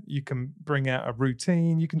cookware, you can bring out a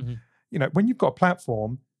routine, you can, when you've got a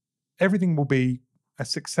platform, everything will be a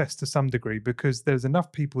success to some degree because there's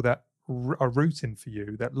enough people that are rooting for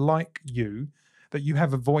you, that like you, that you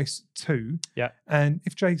have a voice too. Yeah. And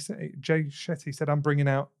if Jay Shetty said, I'm bringing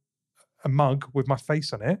out a mug with my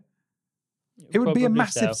face on it, it would be a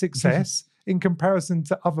massive success in comparison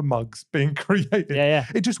to other mugs being created. Yeah.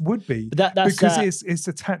 It just would be. But that's because it's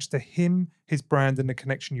attached to him, his brand, and the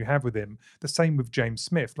connection you have with him. The same with James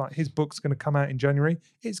Smith. Like his book's going to come out in January.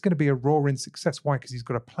 It's going to be a roaring success. Why? Because he's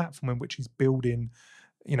got a platform in which he's building,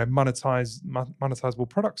 monetizable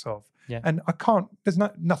products of. Yeah. And there's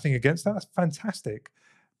nothing against that. That's fantastic.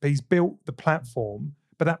 But he's built the platform,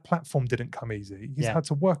 but that platform didn't come easy. He's had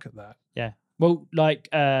to work at that. Yeah. Well, like,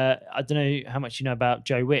 I don't know how much you know about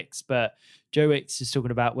Joe Wicks, but Joe Wicks is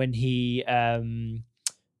talking about when he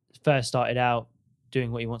first started out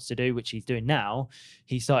doing what he wants to do, which he's doing now.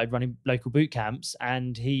 He started running local boot camps,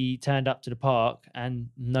 and he turned up to the park and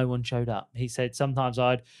no one showed up. He said, sometimes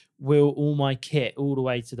I'd wheel all my kit all the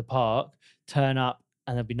way to the park, turn up,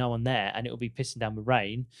 and there'd be no one there, and it would be pissing down with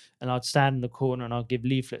rain, and I'd stand in the corner and I'd give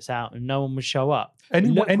leaflets out and no one would show up.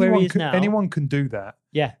 Anyone can do that.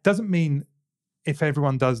 Yeah. Doesn't mean if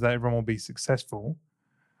everyone does that, everyone will be successful,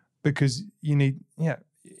 because you need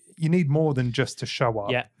more than just to show up.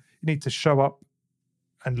 Yeah. You need to show up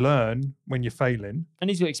and learn when you're failing. And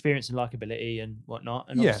he's got experience and likability and whatnot.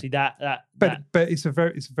 And obviously that. But it's a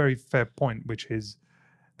very fair point, which is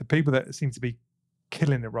the people that seem to be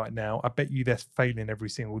killing it right now, I bet you they're failing every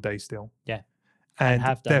single day still. Yeah. And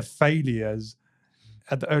their failures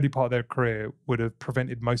at the early part of their career would have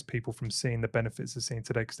prevented most people from seeing the benefits they're seeing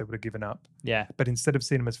today because they would have given up. Yeah. But instead of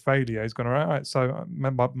seeing them as failure, he's gone, all right, so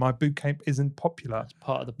my boot camp isn't popular. It's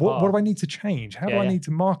part of the What path. do I need to change? How do Yeah, I yeah. need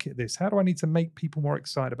to market this? How do I need to make people more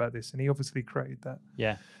excited about this? And he obviously created that.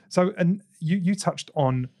 Yeah. So, and you touched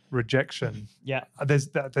on rejection. Yeah. There's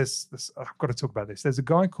I've got to talk about this. There's a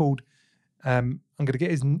guy called, I'm going to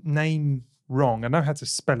get his name wrong. I know how to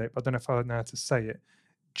spell it, but I don't know if I know how to say it.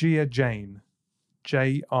 Gia Jane.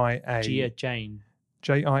 J-I-A. Gia Jane.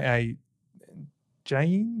 J-I-A.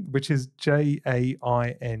 Jane, which is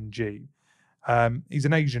J-A-I-N-G. He's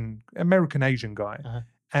an American Asian guy. Uh-huh.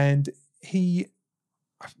 And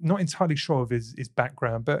I'm not entirely sure of his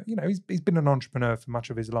background, but you know, he's been an entrepreneur for much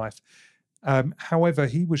of his life. However,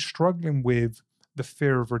 he was struggling with the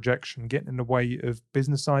fear of rejection, getting in the way of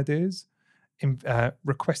business ideas,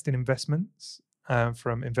 requesting investments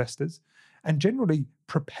from investors, and generally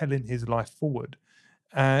propelling his life forward.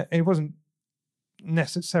 He wasn't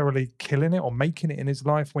necessarily killing it or making it in his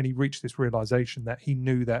life when he reached this realization that he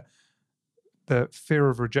knew that the fear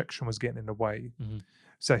of rejection was getting in the way. Mm-hmm.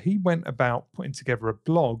 So he went about putting together a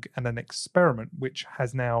blog and an experiment which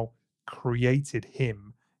has now created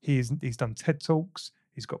him. He's done TED Talks,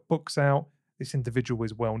 he's got books out. This individual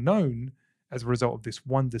is well known as a result of this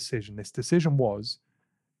one decision. This decision was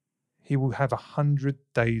he will have 100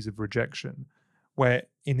 days of rejection, where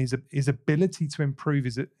in his ability to improve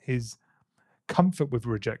his comfort with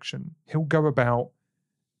rejection, he'll go about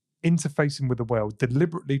interfacing with the world,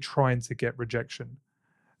 deliberately trying to get rejection,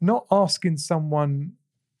 not asking someone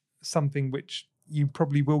something which you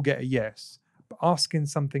probably will get a yes, but asking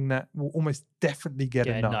something that will almost definitely get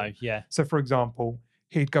a no. Yeah. So, for example,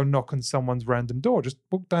 he'd go knock on someone's random door, just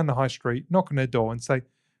walk down the high street, knock on their door and say,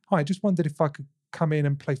 "Hi, I just wondered if I could come in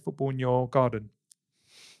and play football in your garden."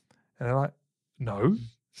 And they're like, "No."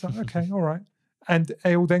 It's like, "Okay, all right." And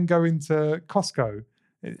he'll then go into Costco,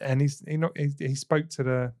 and he spoke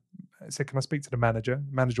to said, "Can I speak to the manager?"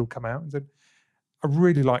 The manager will come out and said, "I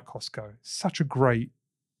really like Costco. Such a great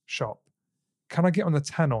shop. Can I get on the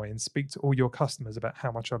tannoy and speak to all your customers about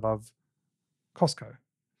how much I love Costco?"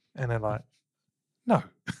 And they're like, "No."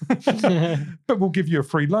 "But we'll give you a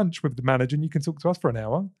free lunch with the manager and you can talk to us for an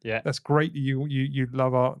hour." Yeah. "That's great. You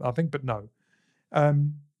love our thing, but no."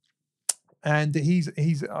 And he's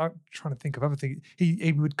I'm trying to think of other things.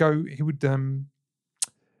 He would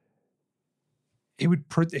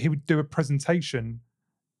do a presentation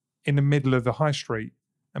in the middle of the high street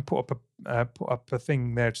and put up a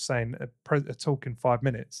thing there saying a talk in 5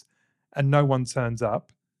 minutes, and no one turns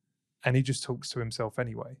up, and he just talks to himself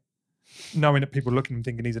anyway, knowing that people are looking at him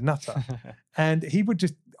thinking he's a nutter. And he would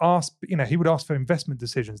just ask, he would ask for investment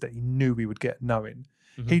decisions that he knew he would get no in.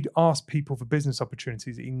 Mm-hmm. He'd ask people for business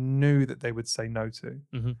opportunities that he knew that they would say no to.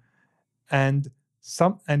 Mm-hmm. And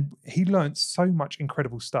he learned so much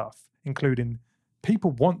incredible stuff, including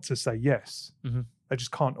people want to say yes. Mm-hmm. They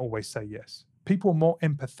just can't always say yes. People are more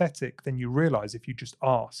empathetic than you realize if you just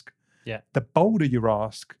ask. Yeah. The bolder you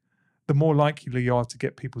ask, the more likely you are to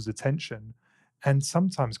get people's attention. And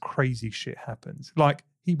sometimes crazy shit happens. Like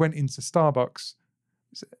he went into Starbucks,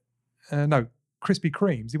 Krispy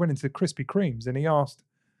Kremes. He went into Krispy Kremes and he asked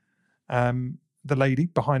the lady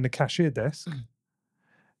behind the cashier desk,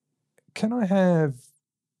 "Can I have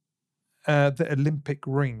the Olympic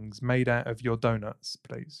rings made out of your donuts,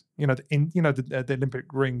 please?" The Olympic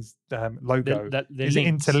rings logo is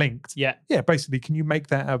links. interlinked. Yeah. Yeah, basically, "Can you make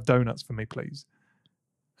that out of donuts for me, please?"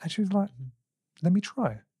 And she was like, "Let me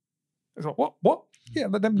try." I was like, "What? Yeah,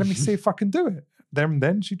 let me see if I can do it."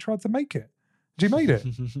 Then she tried to make it. She made it.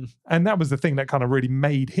 And that was the thing that kind of really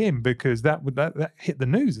made him, because that hit the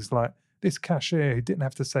news. It's like this cashier who didn't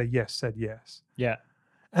have to say yes said yes. Yeah.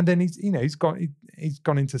 And then he's gone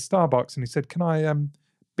into Starbucks and he said, "Can I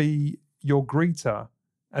be your greeter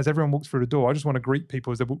as everyone walks through the door? I just want to greet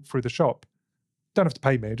people as they walk through the shop. Don't have to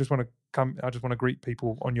pay me. I just want to greet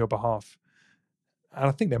people on your behalf." And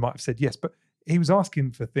I think they might have said yes, but he was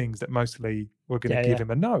asking for things that mostly were going to give him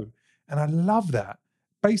a no. And I love that.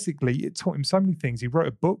 Basically, it taught him so many things. He wrote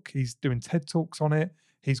a book. He's doing TED Talks on it.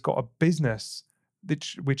 He's got a business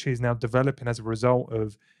which he's now developing as a result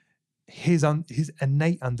of his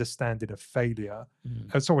innate understanding of failure.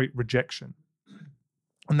 Rejection.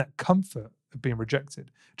 And that comfort of being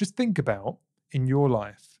rejected. Just think about in your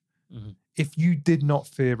life, if you did not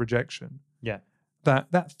fear rejection. Yeah.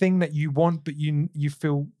 That thing that you want, but you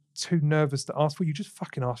feel too nervous to ask for, you just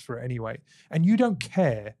fucking ask for it anyway. And you don't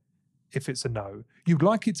care if it's a no. You'd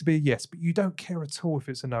like it to be a yes, but you don't care at all if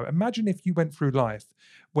it's a no. Imagine if you went through life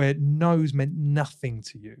where no's meant nothing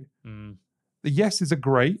to you. The yeses are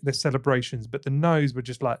great, they're celebrations, but the no's were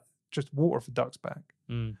just like just water off a duck's back.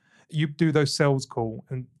 Mm. You do those sales calls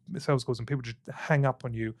and people just hang up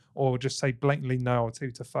on you or just say blatantly no, I'll tell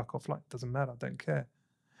you to fuck off. Like, doesn't matter, I don't care.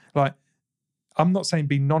 Like, I'm not saying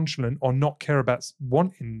be nonchalant or not care about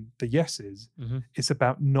wanting the yeses. Mm-hmm. It's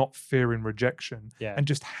about not fearing rejection and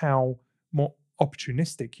just how more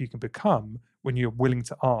opportunistic you can become when you're willing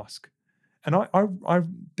to ask. And I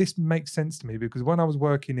this makes sense to me because when I was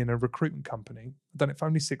working in a recruitment company, I'd done it for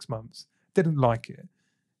only 6 months, didn't like it.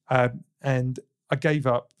 And I gave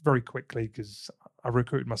up very quickly because I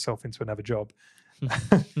recruited myself into another job.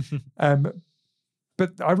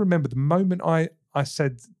 But I remember the moment I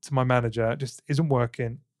said to my manager, it just isn't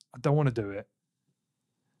working. I don't want to do it.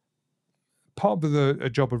 Part of a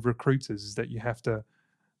job of recruiters is that you have to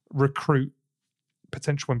recruit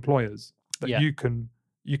potential employers that you can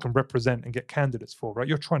represent and get candidates for, right?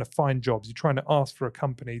 You're trying to find jobs. You're trying to ask for a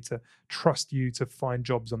company to trust you to find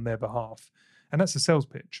jobs on their behalf. And that's a sales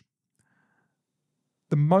pitch.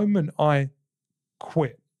 The moment I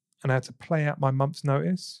quit and I had to play out my month's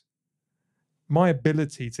notice, my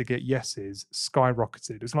ability to get yeses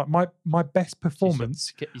skyrocketed. It's like my best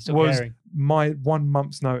performance was my 1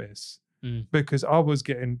 month's notice because I was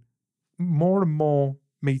getting more and more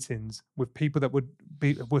meetings with people that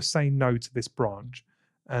were saying no to this branch.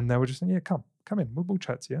 And they were just saying, yeah, come in, we'll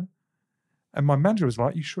chat to you. And my manager was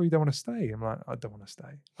like, you sure you don't want to stay? I'm like, I don't want to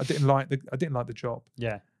stay. I didn't like the job.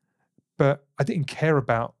 Yeah. But I didn't care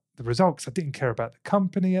about the results. I didn't care about the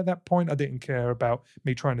company at that point. I didn't care about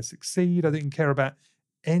me trying to succeed. I didn't care about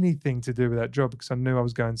anything to do with that job because I knew I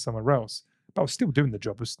was going somewhere else. But I was still doing the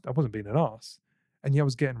job. I wasn't being an arse. And yeah, I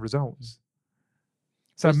was getting results.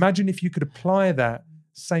 So imagine if you could apply that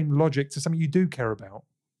same logic to something you do care about.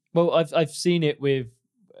 Well, I've seen it with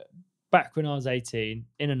back when I was 18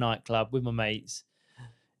 in a nightclub with my mates,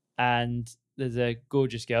 and there's a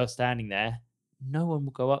gorgeous girl standing there. No one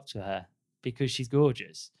will go up to her because she's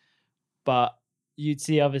gorgeous. But you'd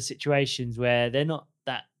see other situations where they're not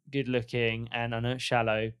that good looking, and I know it's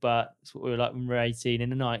shallow, but it's what we were like when we were 18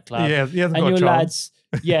 in a nightclub. Yeah, and your lads,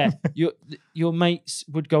 your mates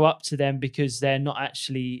would go up to them because they're not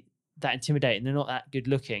actually that intimidating. They're not that good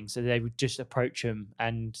looking, so they would just approach them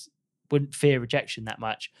and wouldn't fear rejection that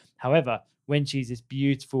much. However, when she's this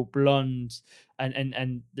beautiful blonde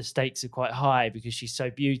and the stakes are quite high because she's so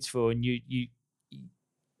beautiful, and you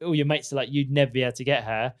all your mates are like, you'd never be able to get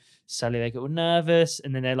her. Suddenly they get all nervous,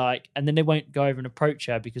 and then they're like, and then they won't go over and approach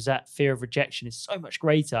her because that fear of rejection is so much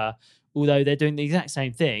greater. Although they're doing the exact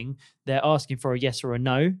same thing, they're asking for a yes or a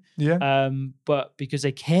no. Yeah. But because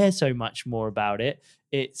they care so much more about it,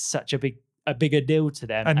 it's such a bigger deal to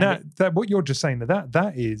them. And that what you're just saying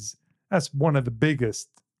that's one of the biggest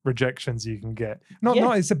rejections you can get.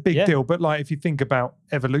 Not it's a big deal, but like if you think about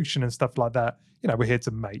evolution and stuff like that, we're here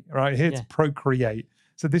to mate, right? Here to procreate.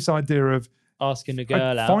 So this idea of asking a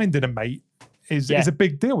girl out, finding a mate is a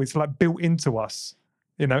big deal. It's like built into us.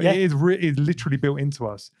 It is literally built into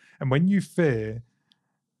us. And when you fear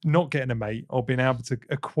not getting a mate or being able to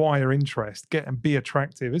acquire interest, get and be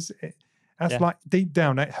attractive, that's like deep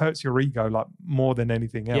down, that hurts your ego like more than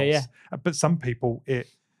anything else. Yeah. But some people, it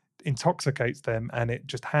intoxicates them and it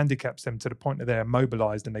just handicaps them to the point that they're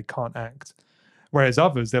immobilized and they can't act. Whereas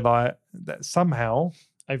others, they're like, that somehow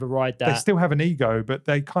override that. They still have an ego, but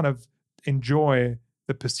they kind of enjoy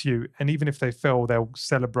the pursuit. And even if they fail, they'll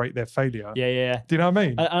celebrate their failure. Yeah. Do you know what I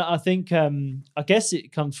mean? I think, I guess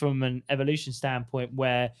it comes from an evolution standpoint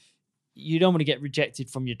where you don't want to get rejected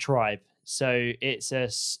from your tribe. So it's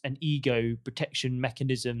an ego protection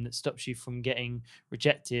mechanism that stops you from getting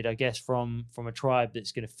rejected, I guess, from a tribe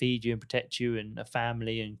that's going to feed you and protect you, and a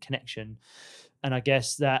family and connection. And I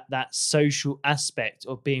guess that social aspect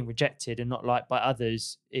of being rejected and not liked by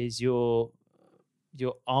others is your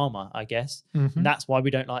armor, I guess. Mm-hmm. And that's why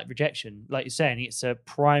we don't like rejection. Like you're saying, it's a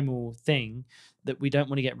primal thing that we don't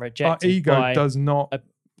want to get rejected. Our ego does not.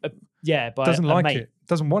 Doesn't like mate. it.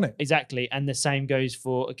 Doesn't want it. Exactly. And the same goes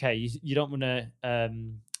for, you don't want to,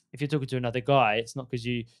 if you're talking to another guy, it's not because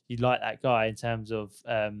you like that guy in terms of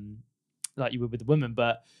like you would with a woman,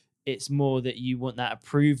 but it's more that you want that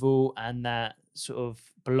approval and that sort of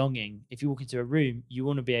belonging. If you walk into a room, you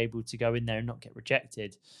want to be able to go in there and not get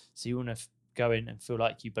rejected. So you want to go in and feel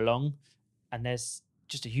like you belong. And there's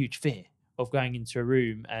just a huge fear of going into a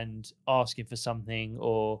room and asking for something,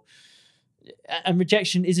 and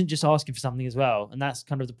rejection isn't just asking for something as well. And that's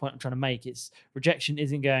kind of the point I'm trying to make. It's rejection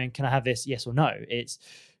isn't going, can I have this? Yes or no. It's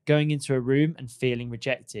going into a room and feeling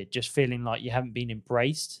rejected, just feeling like you haven't been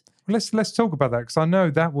embraced. Let's talk about that, because I know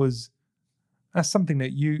that's something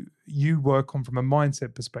that you work on from a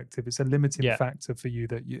mindset perspective. It's a limiting factor for you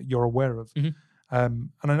that you're aware of. Mm-hmm. And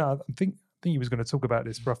I know, I think think you was going to talk about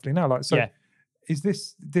this roughly now. Like, so Yeah. is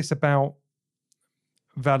this about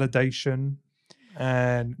validation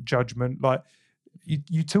and judgment? Like,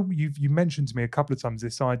 you mentioned to me a couple of times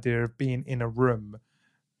this idea of being in a room.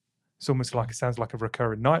 It's almost like, it sounds like a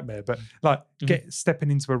recurring nightmare, but like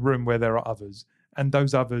stepping into a room where there are others, and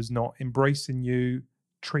those others not embracing you,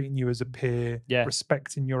 treating you as a peer,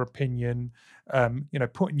 respecting your opinion,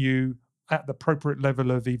 putting you at the appropriate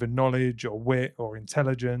level of either knowledge or wit or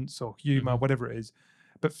intelligence or humor, whatever it is,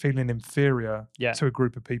 but feeling inferior to a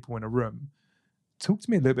group of people in a room. Talk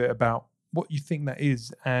to me a little bit about what you think that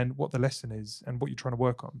is and what the lesson is and what you're trying to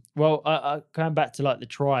work on. Well, I going back to like the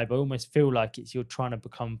tribe, I almost feel like it's you're trying to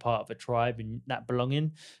become part of a tribe and that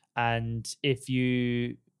belonging. And if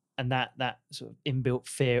you, and that sort of inbuilt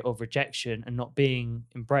fear of rejection and not being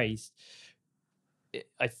embraced,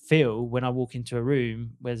 I feel when I walk into a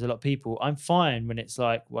room where there's a lot of people, I'm fine when it's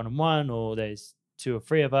like one-on-one or there's 2 or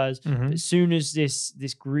 3 of us. But as soon as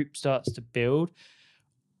this group starts to build,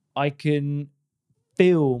 I can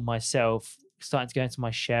feel myself starting to go into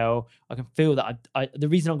my shell. I can feel that the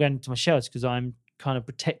reason I'm going into my shell is because I'm kind of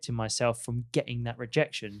protecting myself from getting that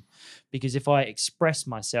rejection. Because if I express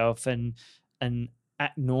myself and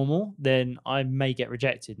act normal, then I may get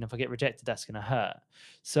rejected. And if I get rejected, that's going to hurt.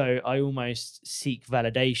 So I almost seek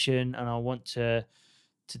validation, and I want to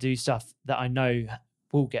do stuff that I know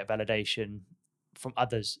will get validation from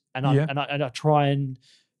others. And I try and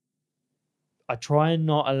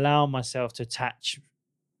not allow myself to attach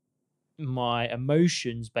my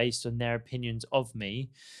emotions based on their opinions of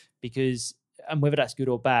me, because, and whether that's good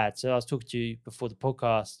or bad. So I was talking to you before the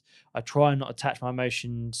podcast. I try and not attach my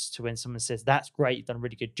emotions to when someone says, that's great, you've done a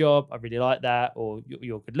really good job, I really like that, or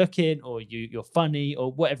you're good looking, or you're funny,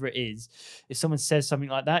 or whatever it is. If someone says something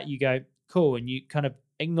like that, you go, cool, and you kind of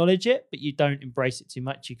acknowledge it, but you don't embrace it too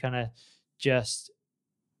much. You kind of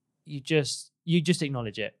you just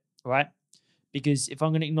acknowledge it, right? Because if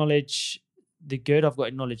I'm going to acknowledge the good, I've got to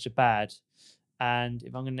acknowledge the bad. And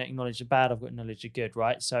if I'm going to acknowledge the bad, I've got to acknowledge the good,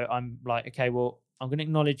 right? So I'm like, okay, well, I'm going to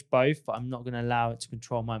acknowledge both, but I'm not going to allow it to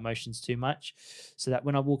control my emotions too much, so that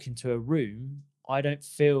when I walk into a room, I don't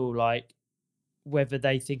feel like, whether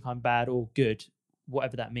they think I'm bad or good,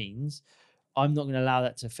 whatever that means, I'm not going to allow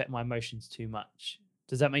that to affect my emotions too much.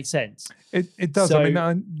 Does that make sense? It does. So, I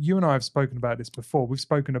mean, you and I have spoken about this before. We've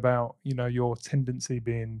spoken about, your tendency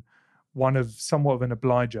being somewhat of an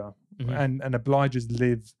obliger, and obligers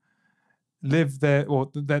live their,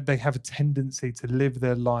 or that they have a tendency to live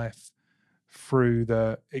their life through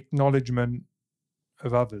the acknowledgement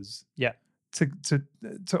of others. Yeah.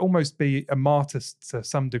 To almost be a martyr to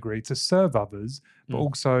some degree, to serve others, but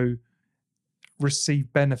also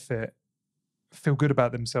receive benefit, feel good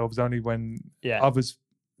about themselves only when others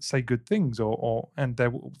say good things, and they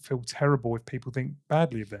will feel terrible if people think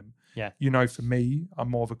badly of them. Yeah. For me, I'm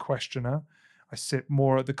more of a questioner. I sit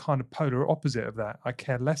more at the kind of polar opposite of that. I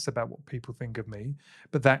care less about what people think of me,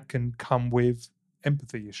 but that can come with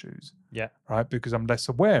empathy issues. Yeah. Right? Because I'm less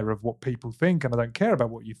aware of what people think, and I don't care about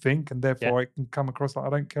what you think, and therefore I can come across like I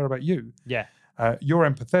don't care about you. Yeah. You're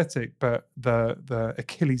empathetic, but the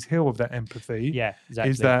Achilles heel of that empathy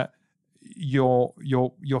is that you're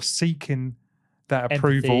seeking that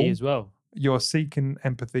approval empathy as well. You're seeking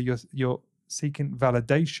empathy. You're seeking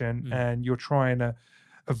validation, and you're trying to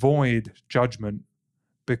avoid judgment,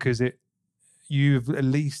 because you've at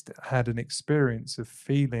least had an experience of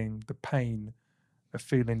feeling the pain of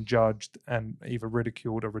feeling judged and either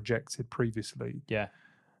ridiculed or rejected previously. Yeah.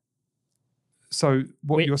 So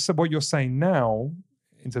what you're saying now,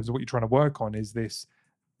 in terms of what you're trying to work on, is this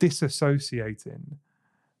disassociating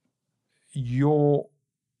your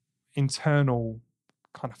internal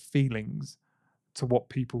kind of feelings to what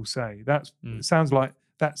people say. It sounds like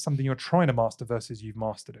that's something you're trying to master versus you've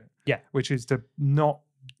mastered it. Yeah. Which is to not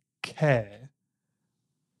care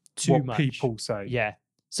too what much people say. Yeah.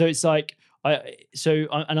 So it's like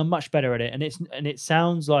I'm much better at it, and it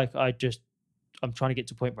sounds like I'm trying to get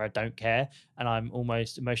to a point where I don't care, and I'm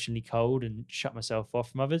almost emotionally cold and shut myself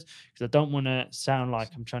off from others, because I don't want to sound like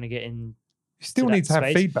I'm trying to get in. You still need to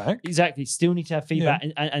have feedback. Exactly. Still need to have feedback.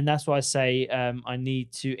 Yeah. And that's why I say I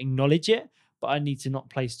need to acknowledge it, but I need to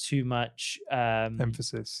not place too much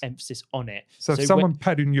emphasis on it. So if someone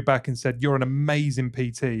patted on your back and said, you're an amazing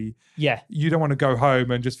PT, yeah, you don't want to go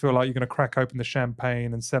home and just feel like you're going to crack open the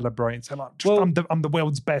champagne and celebrate and say, like, I'm the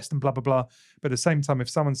world's best and blah, blah, blah. But at the same time, if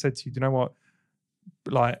someone said to you, do you know what,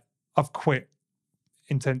 like, I've quit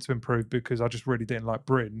Intent to Improve because I just really didn't like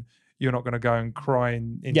Bryn, you're not going to go and cry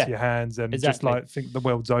into your hands and just like think the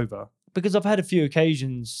world's over. Because I've had a few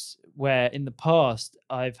occasions where in the past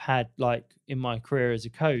I've had, like in my career as a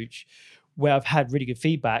coach, where I've had really good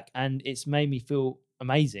feedback and it's made me feel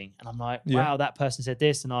amazing. And I'm like, Yeah. wow, that person said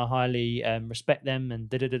this and I highly respect them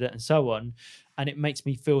and and so on. And it makes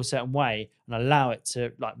me feel a certain way and allow it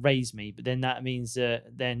to like raise me. But then that means that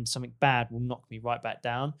then something bad will knock me right back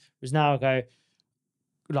down. Whereas now I go,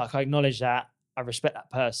 like, I acknowledge that, I respect that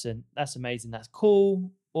person. That's amazing. That's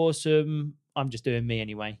cool. Awesome. I'm just doing me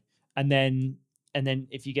anyway. And then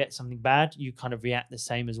if you get something bad, you kind of react the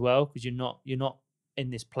same as well, because you're not in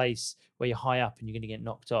this place where you're high up and you're going to get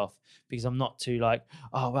knocked off. Because I'm not too like,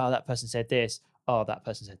 oh wow, that person said this, oh that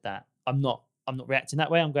person said that. I'm not reacting that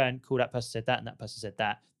way. I'm going, cool, that person said that and that person said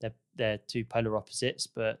that. They're two polar opposites,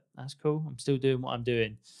 but that's cool. I'm still doing what I'm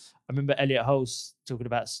doing. I remember Elliot Hulse talking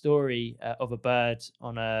about a story of a bird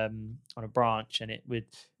on a branch, and it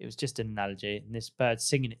was just an analogy, and this bird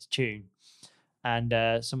singing its tune, and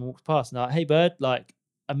someone walks past and they're like, hey bird, like,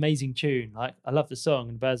 amazing tune, like, I love the song.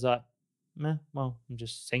 And the bird's like, meh, well, I'm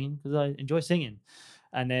just singing because I enjoy singing.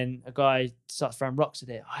 And then a guy starts throwing rocks at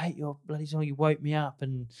it. I hate your bloody song, you woke me up,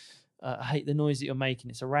 and I hate the noise that you're making,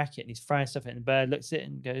 it's a racket. And he's throwing stuff at it, and the bird looks at it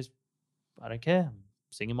and goes, I don't care, I'm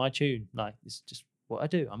singing my tune, like, it's just what I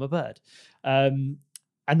do, I'm a bird. And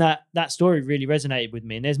that story really resonated with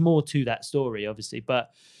me, and there's more to that story obviously,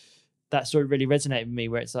 but that story really resonated with me,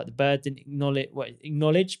 where it's like the bird didn't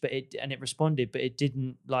acknowledge, but it responded, but it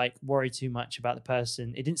didn't like worry too much about the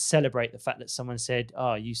person. It didn't celebrate the fact that someone said,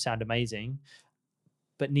 oh, you sound amazing,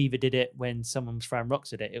 but neither did it when someone was throwing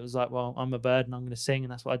rocks at it. It was like, well, I'm a bird and I'm going to sing,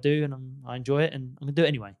 and that's what I do, and I enjoy it, and I'm going to do it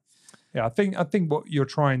anyway. Yeah, I think what you're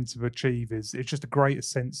trying to achieve is it's just a greater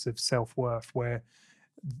sense of self-worth, where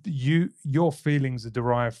your feelings are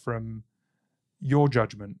derived from your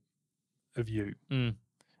judgment of you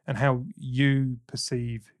and how you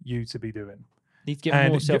perceive you to be doing. Need to get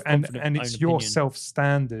more self-confident, and it's your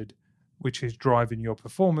self-standard which is driving your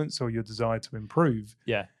performance or your desire to improve.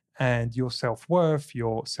 Yeah. And your self-worth,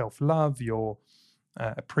 your self-love, your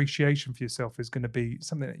appreciation for yourself is going to be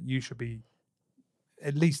something that you should be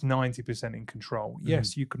at least 90% in control.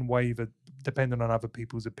 Yes, you can waver depending on other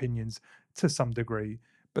people's opinions to some degree,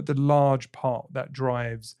 but the large part that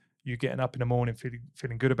drives you getting up in the morning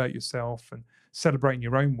feeling good about yourself and celebrating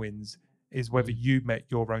your own wins is whether you met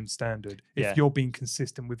your own standard. If you're being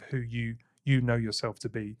consistent with who you know yourself to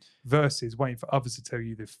be, versus waiting for others to tell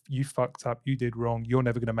you that you fucked up, you did wrong, you're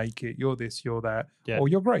never going to make it, you're this, you're that, or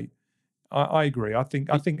you're great. I agree. I think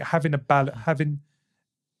having a balance, having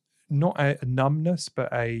not a numbness,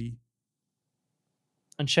 but a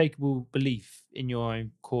unshakable belief in your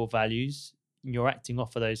own core values, and you're acting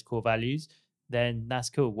off of those core values, then that's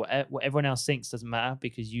cool. What everyone else thinks doesn't matter,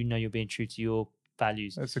 because you know you're being true to your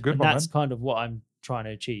values. That's a good and one. That's kind of what I'm trying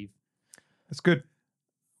to achieve. That's good.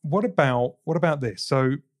 What about this?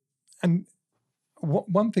 So, and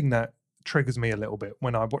one thing that triggers me a little bit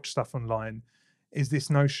when I watch stuff online is this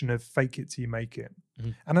notion of fake it till you make it.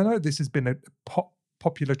 And I know this has been a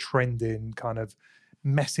popular trend in kind of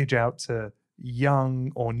message out to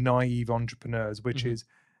young or naive entrepreneurs, which is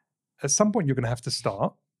at some point you're going to have to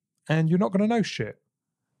start and you're not going to know shit.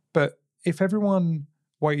 But if everyone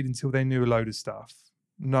waited until they knew a load of stuff,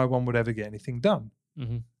 no one would ever get anything done.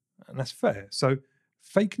 And that's fair. So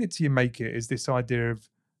faking it till you make it is this idea of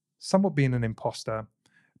somewhat being an imposter,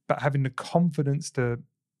 but having the confidence to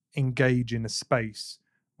engage in a space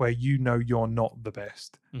where you know you're not the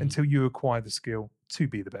best until you acquire the skill to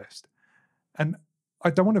be the best. And I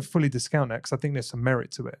don't want to fully discount that, because I think there's some merit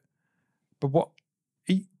to it. But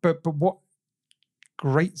what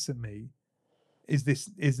grates at me is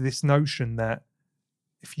this notion that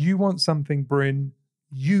if you want something, Bryn,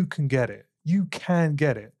 you can get it. You can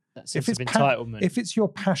get it. That sense of entitlement. If it's your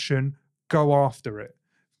passion, go after it.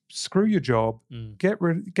 Screw your job.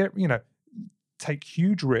 Take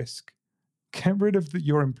huge risk. Get rid of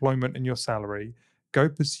your employment and your salary. Go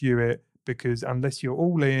pursue it, because unless you're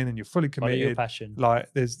all in and you're fully committed, your passion.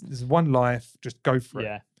 Like there's one life, just go for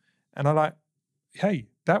it. And I like, hey,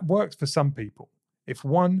 that works for some people. If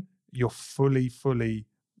you're fully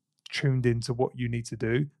tuned into what you need to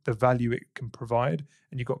do, the value it can provide,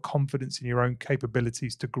 and you've got confidence in your own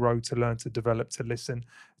capabilities to grow, to learn, to develop, to listen,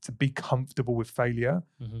 to be comfortable with failure.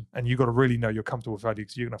 And you've got to really know you're comfortable with failure,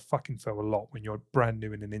 because you're going to fucking fail a lot when you're brand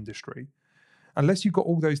new in an industry. Unless you've got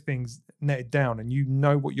all those things netted down and you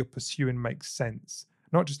know what you're pursuing makes sense,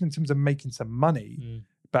 not just in terms of making some money,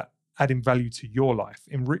 but adding value to your life,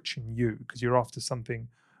 enriching you, because you're after something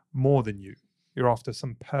more than you. You're after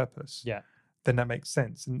some purpose. Then that makes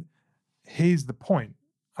sense. And here's the point.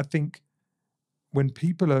 I think when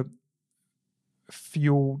people are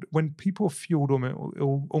fueled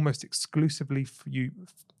almost exclusively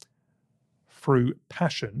through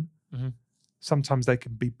passion, sometimes they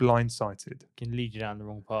can be blindsided Can lead you down the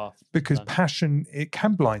wrong path. because sometimes. passion, it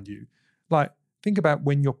can blind you. Like, think about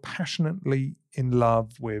when you're passionately in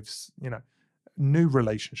love with, new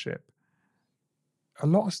relationship.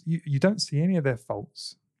 You don't see any of their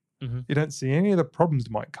faults. Mhm. You don't see any of the problems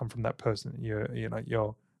that might come from that person that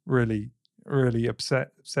you're really, really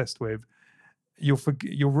obsessed with. You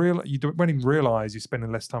won't even realize you're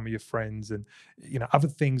spending less time with your friends, and other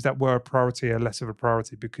things that were a priority are less of a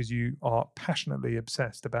priority because you are passionately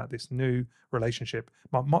obsessed about this new relationship.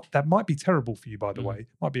 That might be terrible for you, by the way.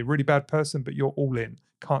 Might be a really bad person, but you're all in.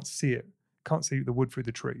 Can't see it. Can't see the wood through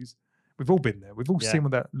the trees. We've all been there. We've all seen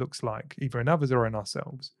what that looks like, either in others or in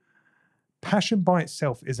ourselves. Passion by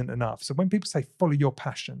itself isn't enough. So when people say follow your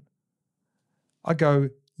passion, I go,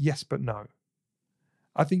 yes, but no.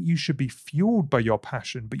 I think you should be fueled by your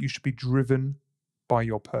passion, but you should be driven by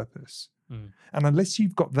your purpose. And unless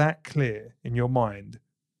you've got that clear in your mind,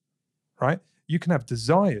 right, you can have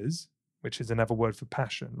desires, which is another word for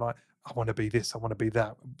passion, like, I want to be this, I want to be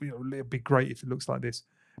that. It'd be great if it looks like this.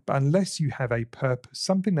 But unless you have a purpose,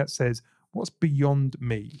 something that says, what's beyond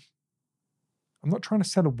me? I'm not trying to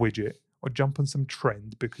sell a widget or jump on some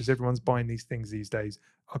trend because everyone's buying these things these days.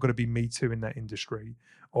 I've got to be me too in that industry.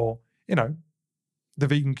 Or, the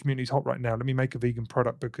vegan community is hot right now. Let me make a vegan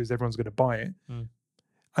product because everyone's going to buy it.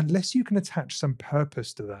 Unless you can attach some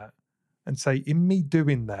purpose to that and say, in me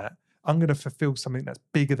doing that, I'm going to fulfill something that's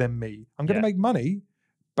bigger than me. I'm going to make money,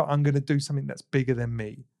 but I'm going to do something that's bigger than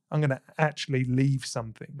me. I'm going to actually leave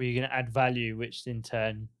something. Where you're going to add value, which in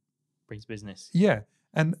turn brings business. Yeah.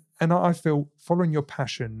 And I feel following your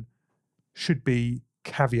passion should be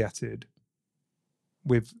caveated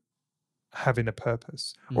with having a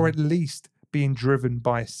purpose, or at least being driven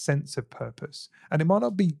by a sense of purpose. And it might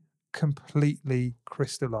not be completely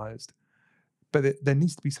crystallized, but there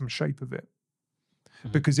needs to be some shape of it.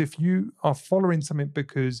 Because if you are following something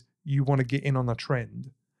because you want to get in on a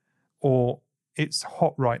trend, or it's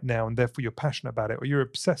hot right now and therefore you're passionate about it, or you're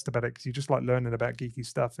obsessed about it because you just like learning about geeky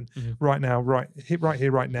stuff, and right here,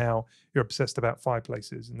 right now, you're obsessed about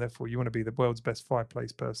fireplaces and therefore you want to be the world's best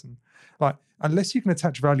fireplace person. Like, unless you can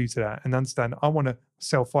attach value to that and understand, I want to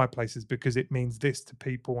sell fireplaces because it means this to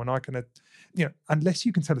people, and I can, unless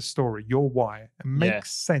you can tell a story, your why, and make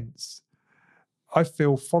sense, I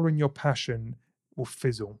feel following your passion will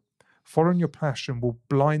fizzle. Following your passion will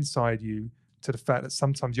blindside you to the fact that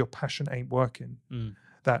sometimes your passion ain't working,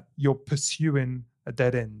 that you're pursuing a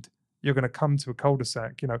dead end. You're going to come to a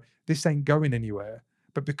cul-de-sac, this ain't going anywhere.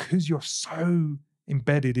 But because you're so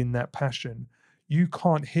embedded in that passion, you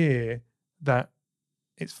can't hear that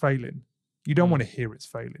it's failing. You don't want to hear it's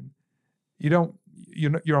failing. You're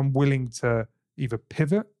unwilling to either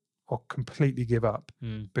pivot or completely give up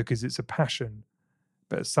because it's a passion.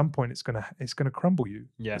 But at some point it's gonna crumble you.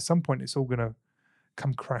 Yeah. At some point it's all gonna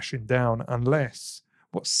come crashing down, unless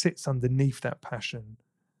what sits underneath that passion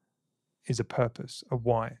is a purpose, a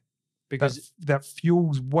why, because that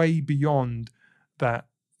fuels way beyond that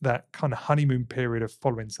kind of honeymoon period of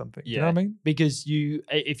following something. You know what I mean? Because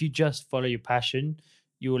if you just follow your passion,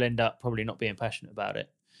 you will end up probably not being passionate about it.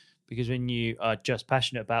 Because when you are just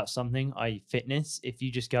passionate about something, i.e. fitness, if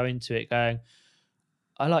you just go into it going,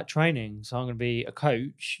 I like training, so I'm going to be a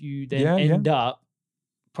coach, you then end up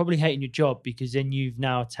probably hating your job, because then you've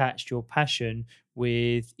now attached your passion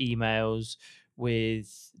with emails,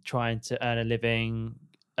 with trying to earn a living,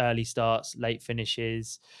 early starts, late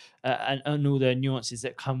finishes, and all the nuances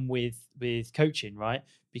that come with coaching, right?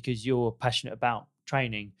 Because you're passionate about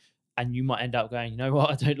training, and you might end up going, you know what,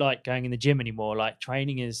 I don't like going in the gym anymore. Like,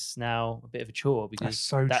 training is now a bit of a chore because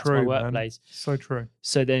that's my workplace. Man. So true.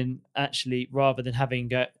 So then actually, rather than having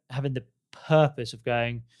the purpose of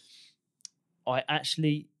going, I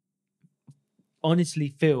actually honestly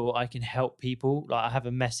feel I can help people. Like, I have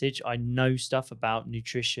a message. I know stuff about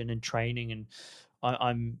nutrition and training, and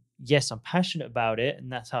I'm passionate about it,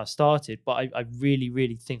 and that's how I started. But I really,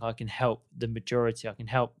 really think I can help the majority. I can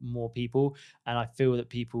help more people, and I feel that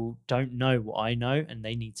people don't know what I know, and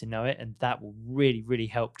they need to know it, and that will really, really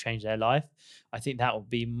help change their life. I think that will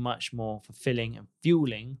be much more fulfilling and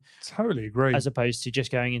fueling. Totally agree. As opposed to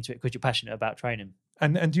just going into it because you're passionate about training.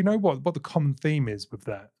 And do you know what the common theme is with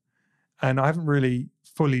that? And I haven't really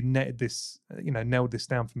fully nailed this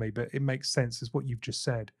down for me, but it makes sense, is what you've just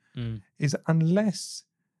said. Is unless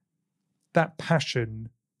that passion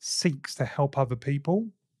seeks to help other people,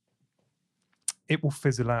 it will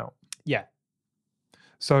fizzle out. Yeah.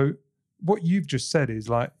 So what you've just said is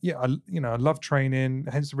like, I love training,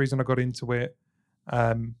 hence the reason I got into it.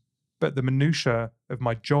 But the minutiae of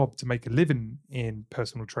my job to make a living in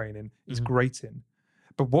personal training is grating.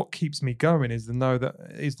 But what keeps me going is the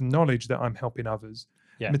knowledge that I'm helping others.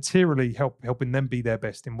 Yeah. Materially helping them be their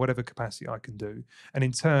best in whatever capacity I can do. And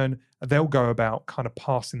in turn, they'll go about kind of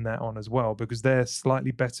passing that on as well, because they're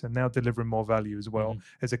slightly better and now delivering more value as well.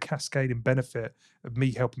 There's a cascading benefit of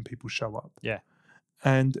me helping people show up. Yeah.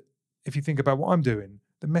 And if you think about what I'm doing,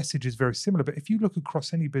 the message is very similar. But if you look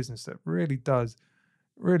across any business that really does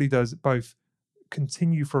both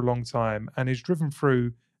continue for a long time and is driven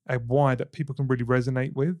through a why that people can really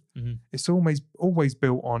resonate with, it's always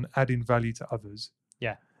built on adding value to others.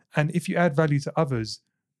 Yeah. And if you add value to others,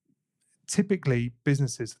 typically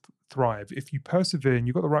businesses thrive. If you persevere and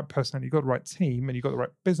you've got the right personality, you've got the right team, and you've got the right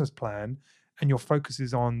business plan, and your focus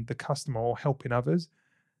is on the customer or helping others,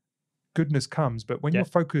 goodness comes. But when you're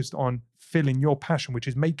focused on filling your passion, which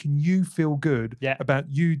is making you feel good about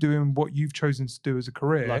you doing what you've chosen to do as a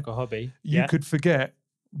career, like a hobby, you could forget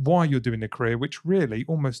why you're doing the career, which really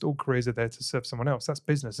almost all careers are there to serve someone else. That's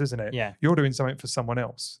business, isn't it? Yeah. You're doing something for someone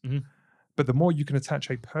else. But the more you can attach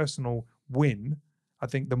a personal win, I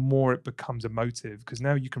think the more it becomes a motive, because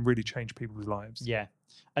now you can really change people's lives. Yeah.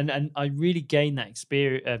 And I really gained that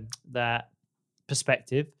experience, that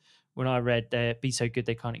perspective when I read Be So Good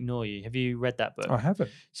They Can't Ignore You. Have you read that book? I haven't.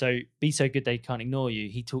 So Be So Good They Can't Ignore You.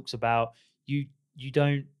 He talks about you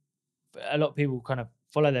don't, a lot of people kind of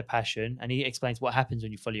follow their passion, and he explains what happens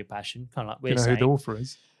when you follow your passion, kind of like we're saying. Who the author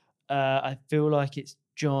is? I feel like it's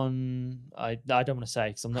John. I don't want to say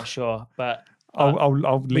because I'm not sure, but I'll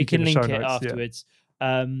link we can in the link show it notes, afterwards.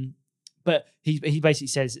 But he basically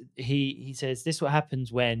says he says this is what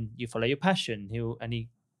happens when you follow your passion.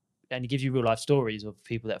 He gives you real life stories of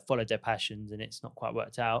people that followed their passions and it's not quite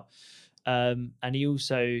worked out. And he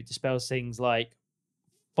also dispels things like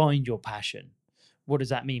find your passion. What does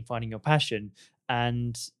that mean, finding your passion?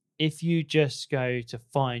 And if you just go to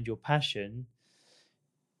find your passion,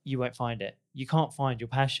 you won't find it. You can't find your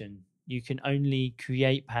passion. You can only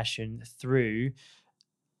create passion through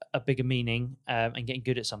a bigger meaning and getting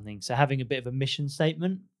good at something. So having a bit of a mission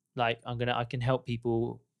statement, like I can help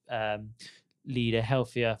people lead a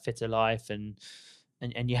healthier, fitter life, and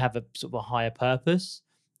you have a sort of a higher purpose,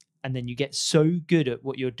 and then you get so good at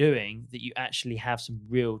what you're doing that you actually have some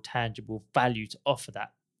real tangible value to offer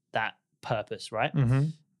that purpose, right?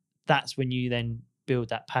 That's when you then build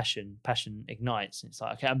that passion ignites. It's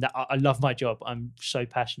like, okay, I love my job. I'm so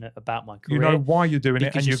passionate about my career. You know why you're doing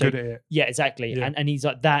it and you're good at it. Yeah, exactly. Yeah. And he's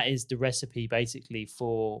like, that is the recipe basically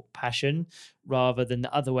for passion, rather than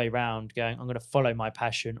the other way around going, I'm going to follow my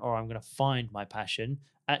passion or I'm going to find my passion.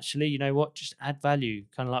 Actually, you know what? Just add value,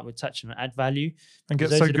 kind of like we're touching on, add value. And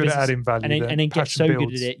get so good at adding value. And then get so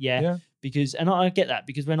good at it. Yeah. Because, and I get that,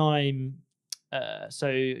 because when I'm, so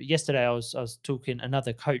yesterday I was talking,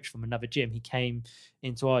 another coach from another gym, he came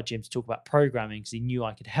into our gym to talk about programming because he knew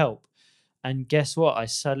I could help. And guess what? I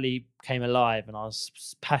suddenly came alive and I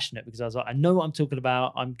was passionate because I was like, I know what I'm talking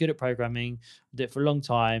about. I'm good at programming. I did it for a long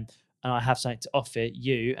time and I have something to offer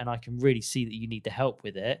you, and I can really see that you need the help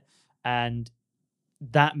with it. And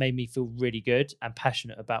that made me feel really good and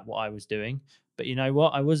passionate about what I was doing. But you know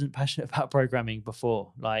what? I wasn't passionate about programming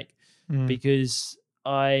before, because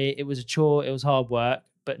it was a chore, it was hard work,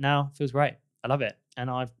 but now it feels great. I love it. And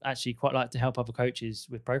I've actually quite like to help other coaches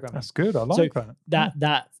with programming. That's good. I like that.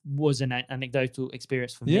 That was an anecdotal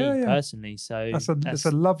experience for me personally. So that's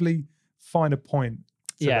a lovely finer point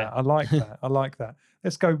to that. I like that. I like that.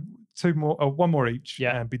 Let's go one more each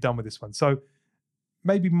and be done with this one. So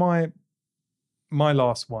maybe my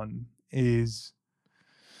last one is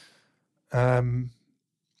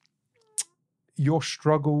your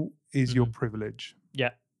struggle is your privilege.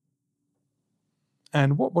 Yeah.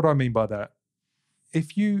 And what I mean by that,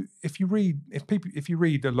 if you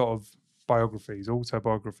read a lot of biographies,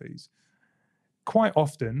 autobiographies, quite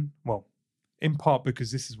often, well, in part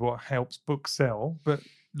because this is what helps books sell, but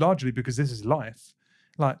largely because this is life.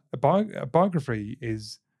 Like a biography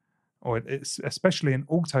is, or it's especially an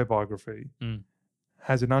autobiography,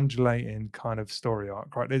 has an undulating kind of story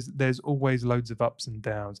arc, right? There's always loads of ups and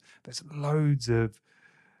downs. There's loads of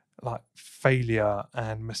like failure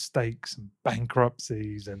and mistakes and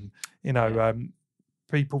bankruptcies and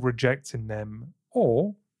people rejecting them,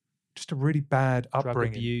 or just a really bad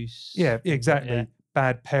upbringing. Drug abuse. Yeah, exactly. Yeah.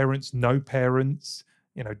 Bad parents, no parents,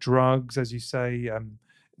 drugs, as you say,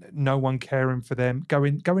 no one caring for them,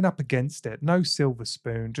 going up against it, no silver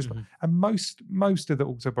spoon. And most of the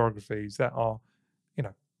autobiographies that are,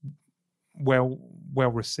 well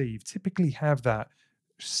received typically have that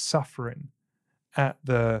suffering at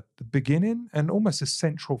the beginning and almost a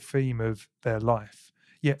central theme of their life.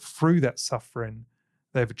 Yet through that suffering,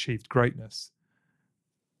 they've achieved greatness.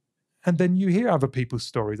 And then you hear other people's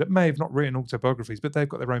stories that may have not written autobiographies, but they've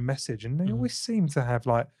got their own message, and they always seem to have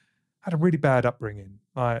had a really bad upbringing.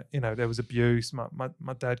 Like, there was abuse.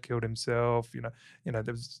 My dad killed himself. There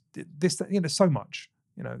was this. So much.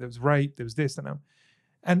 There was rape. There was this and that.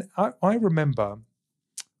 And I remember,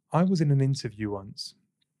 I was in an interview once.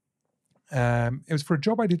 It was for a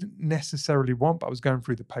job I didn't necessarily want, but I was going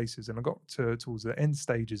through the paces, and I got towards the end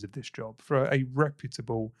stages of this job for a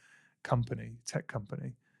reputable company, tech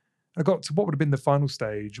company. I got to what would have been the final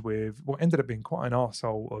stage with what ended up being quite an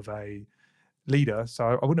arsehole of a leader. So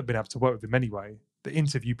I wouldn't have been able to work with him anyway. The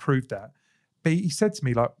interview proved that. But he said to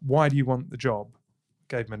me, why do you want the job?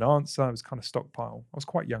 Gave him an answer. It was kind of stockpile. I was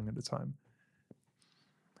quite young at the time.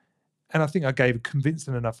 And I think I gave a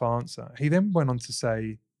convincing enough answer. He then went on to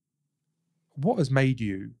say, what has made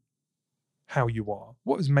you how you are?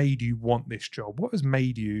 What has made you want this job? What has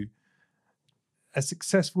made you as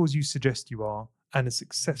successful as you suggest you are and as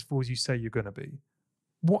successful as you say you're going to be?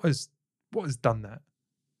 What has done that?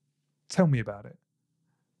 Tell me about it.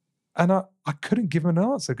 And I couldn't give him an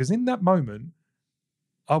answer, because in that moment,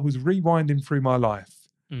 I was rewinding through my life.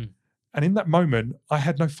 And in that moment, I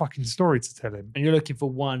had no fucking story to tell him. And you're looking for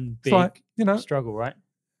one big struggle, right?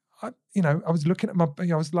 I was looking at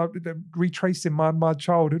I was retracing my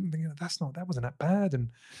childhood and thinking, that wasn't that bad.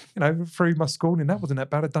 And, through my schooling, that wasn't that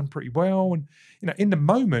bad. I'd done pretty well. And, in the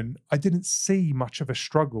moment, I didn't see much of a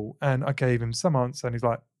struggle. And I gave him some answer, and he's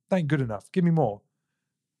like, that ain't good enough. Give me more.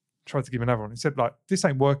 Tried to give him another one. He said, this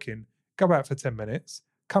ain't working. Go out for 10 minutes,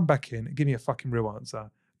 come back in and give me a fucking real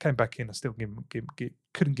answer. Came back in, I still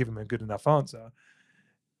couldn't give him a good enough answer.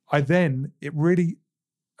 It really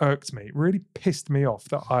irked me, it really pissed me off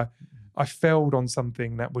that I failed on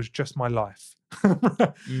something that was just my life.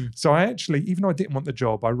 So I actually, even though I didn't want the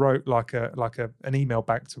job, I wrote an email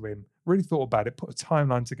back to him, really thought about it, put a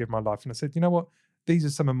timeline to give my life. And I said, you know what? These are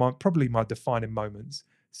some of probably my defining moments.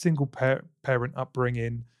 Single parent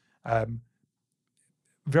upbringing,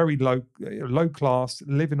 very low class,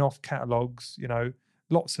 living off catalogs,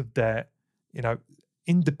 lots of debt,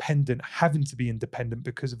 independent, having to be independent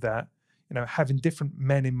because of that. Having different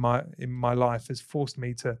men in my life has forced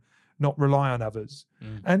me to not rely on others.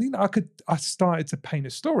 And I started to paint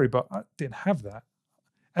a story, but I didn't have that.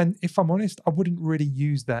 And if I'm honest, I wouldn't really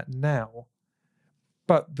use that now.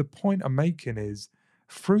 But the point I'm making is,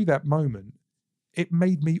 through that moment, it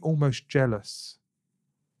made me almost jealous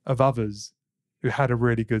of others who had a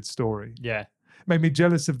really good story. Yeah. It made me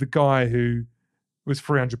jealous of the guy who was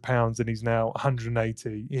 300 pounds and he's now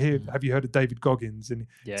 180. Have you heard of David Goggins? And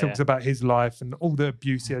he talks about his life and all the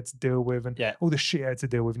abuse he had to deal with and all the shit he had to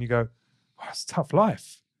deal with. And you go, oh, it's a tough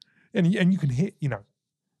life. And you can hear,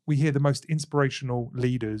 we hear the most inspirational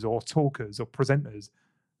leaders or talkers or presenters.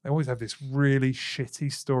 They always have this really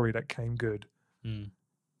shitty story that came good.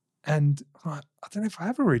 And I don't know if I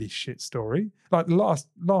have a really shit story. Like the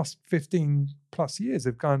last 15 plus years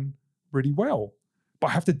have gone really well. But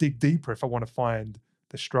I have to dig deeper if I want to find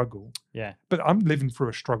the struggle. Yeah. But I'm living through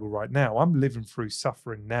a struggle right now. I'm living through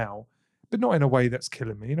suffering now, but not in a way that's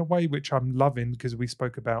killing me, in a way which I'm loving, because we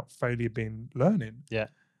spoke about failure being learning. Yeah.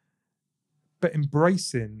 But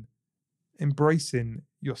embracing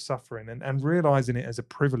your suffering and realizing it as a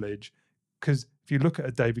privilege. Because if you look at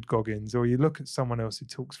a David Goggins, or you look at someone else who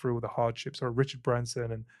talks through all the hardships, or a Richard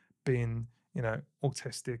Branson and being,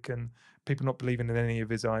 autistic and people not believing in any of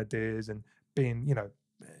his ideas, and being,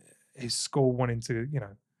 his school wanting to,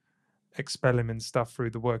 expel him and stuff through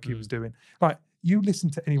the work he was doing. Like, you listen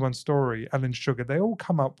to anyone's story, Alan Sugar, they all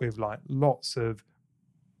come up with lots of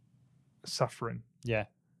suffering. Yeah.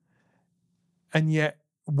 And yet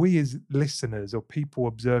we as listeners or people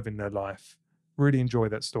observing their life really enjoy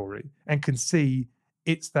that story and can see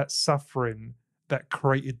it's that suffering that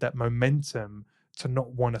created that momentum to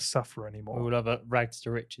not want to suffer anymore. We will have a rags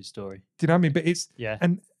to riches story. Do you know what I mean? But it's,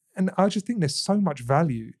 and I just think there's so much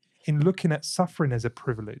value in looking at suffering as a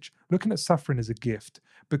privilege, looking at suffering as a gift,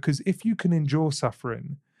 because if you can endure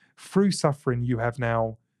suffering, through suffering, you've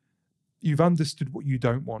understood what you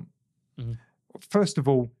don't want. Mm-hmm. First of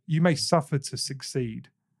all, you may suffer to succeed,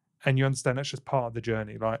 and you understand that's just part of the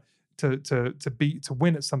journey. Like to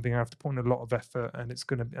win at something, I have to put in a lot of effort, and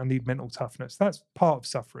I need mental toughness. That's part of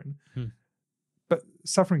suffering. But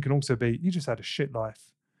suffering can also be, you just had a shit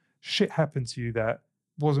life. Shit happened to you that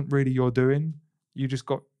wasn't really your doing.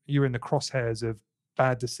 You're in the crosshairs of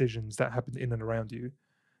bad decisions that happened in and around you.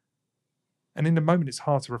 And in the moment, it's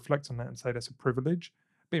hard to reflect on that and say that's a privilege.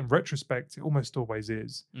 But in retrospect, it almost always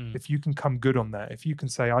is. If you can come good on that, if you can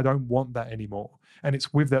say, I don't want that anymore. And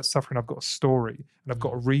it's with that suffering, I've got a story and I've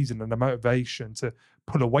got a reason and a motivation to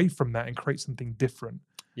pull away from that and create something different.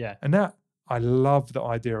 Yeah. And that, I love the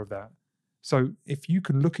idea of that. So if you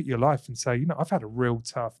can look at your life and say, I've had a real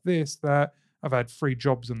tough this, that, I've had 3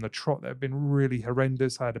 jobs on the trot that have been really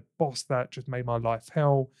horrendous. I had a boss that just made my life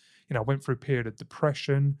hell. I went through a period of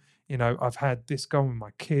depression. I've had this going with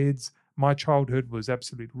my kids. My childhood was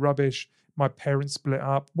absolute rubbish. My parents split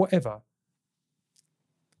up, whatever.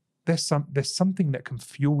 There's something that can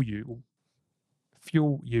fuel you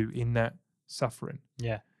in that suffering.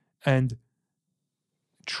 Yeah. And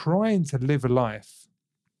trying to live a life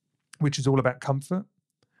which is all about comfort,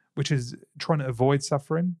 which is trying to avoid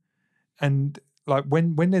suffering. And like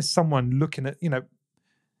when there's someone looking at,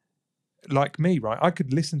 like me, right? I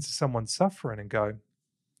could listen to someone suffering and go,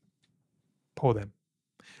 poor them.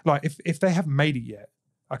 Like if they haven't made it yet,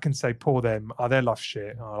 I can say, poor them. Oh, their life's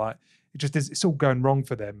shit. Oh, like it's all going wrong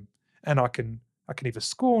for them. And I can either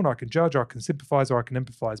scorn, or I can judge, or I can sympathize, or I can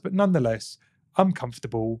empathize. But nonetheless, I'm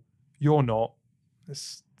comfortable. You're not.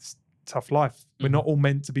 It's tough life. We're not all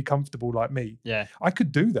meant to be comfortable like me. Yeah. I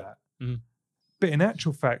could do that. But in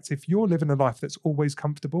actual fact, if you're living a life that's always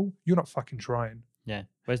comfortable, you're not fucking trying. Yeah.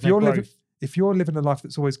 There's no growth. If you're living a life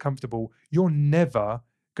that's always comfortable, you're never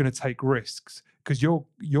going to take risks because you're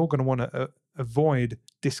going to want to avoid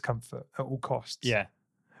discomfort at all costs. Yeah.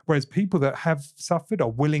 Whereas people that have suffered are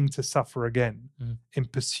willing to suffer again in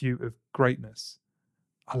pursuit of greatness.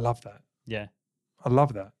 I love that. Yeah. I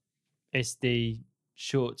love that. It's the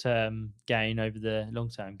short-term gain over the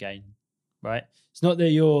long-term gain, right? It's not that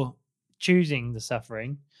you're choosing the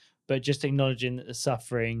suffering, but just acknowledging that the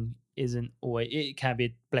suffering isn't always, it can be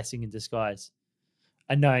a blessing in disguise.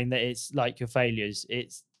 And knowing that it's like your failures,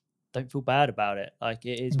 don't feel bad about it. Like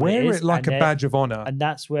it is. Wear it like a badge of honor. And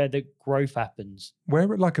that's where the growth happens.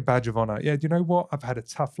 Wear it like a badge of honor. Yeah, do you know what? I've had a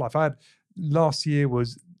tough life. Last year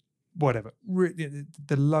was whatever, really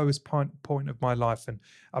the lowest point of my life. And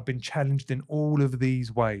I've been challenged in all of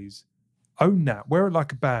these ways. Own that. Wear it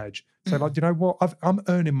like a badge. So like, do you know what? I'm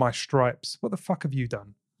earning my stripes. What the fuck have you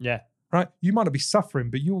done? Yeah. Right? You might not be suffering,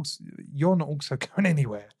 but you're not also going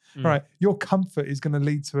anywhere. Right? Your comfort is going to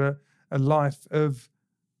lead to a life of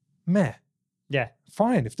meh. Yeah.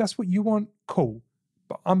 Fine. If that's what you want, cool.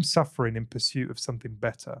 But I'm suffering in pursuit of something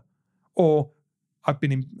better. Or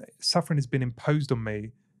suffering has been imposed on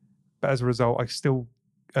me, but as a result, I still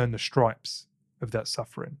earn the stripes of that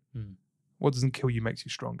suffering. What doesn't kill you makes you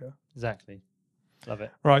stronger. Exactly. Love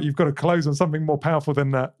it. Right. You've got to close on something more powerful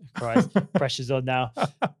than that. Right. Pressure's on now.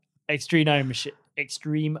 Extreme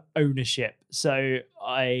ownership. So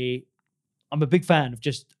I'm a big fan of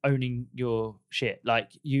just owning your shit.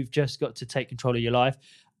 Like you've just got to take control of your life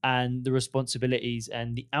and the responsibilities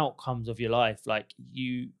and the outcomes of your life. Like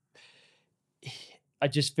I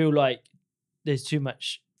just feel like there's too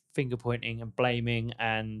much finger pointing and blaming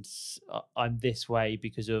and I'm this way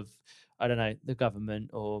because of, I don't know, the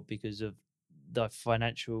government or because of the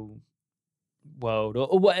financial world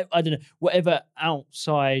or whatever, I don't know, whatever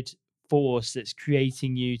outside force that's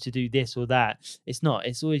creating you to do this or that. It's not.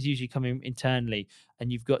 It's always usually coming internally,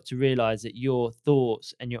 and you've got to realize that your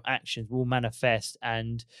thoughts and your actions will manifest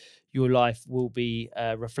and your life will be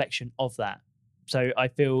a reflection of that. So I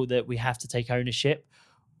feel that we have to take ownership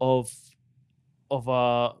of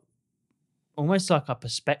our, almost like our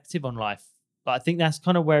perspective on life. But I think that's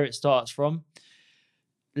kind of where it starts from.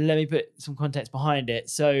 Let me put some context behind it.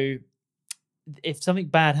 So if something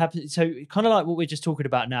bad happens, so kind of like what we're just talking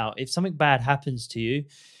about now, if something bad happens to you,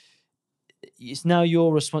 it's now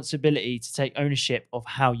your responsibility to take ownership of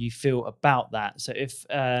how you feel about that. So if,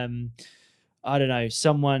 I don't know,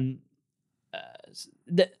 someone,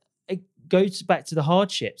 it goes back to the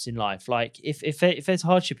hardships in life. Like if there's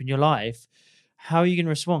hardship in your life, how are you going to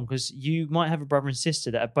respond? Because you might have a brother and sister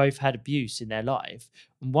that have both had abuse in their life.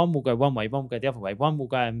 And one will go one way, one will go the other way. One will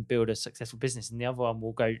go and build a successful business, and the other one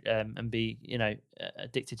will go and be,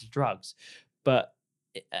 addicted to drugs.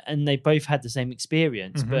 And they both had the same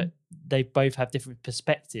experience, but they both have different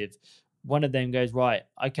perspective. One of them goes, right,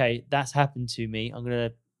 okay, that's happened to me. I'm going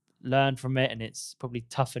to learn from it, and it's probably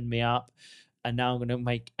toughened me up. And now I'm going to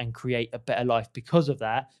make and create a better life because of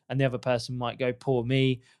that. And the other person might go, poor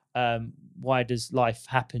me. Why does life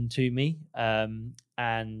happen to me?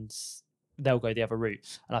 And they'll go the other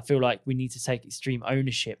route. And I feel like we need to take extreme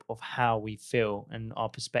ownership of how we feel and our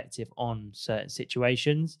perspective on certain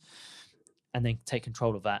situations and then take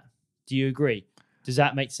control of that. Do you agree? Does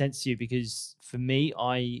that make sense to you? Because for me,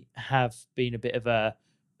 I have been a bit of a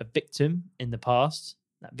victim in the past,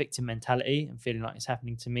 that victim mentality and feeling like it's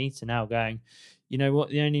happening to me, to now going, you know what?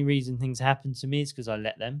 The only reason things happen to me is because I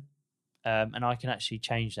let them. And I can actually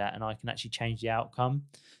change that, and I can actually change the outcome.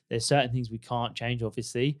 There's certain things we can't change,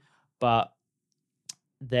 obviously, but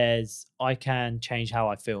I can change how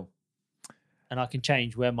I feel. and I can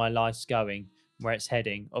change where my life's going, where it's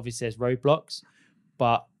heading. Obviously, there's roadblocks,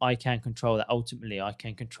 but I can control that. Ultimately, I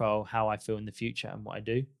can control how I feel in the future and what I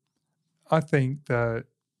do. I think the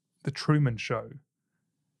Truman Show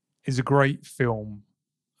is a great film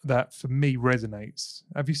that for me resonates.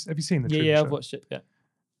 Have you seen the Truman Show? Yeah, I've watched it. Yeah.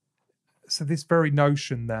 So this very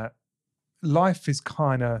notion that life is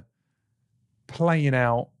kind of playing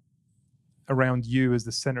out around you as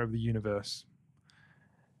the center of the universe,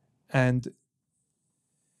 and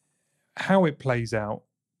how it plays out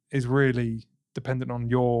is really dependent on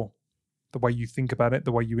the way you think about it,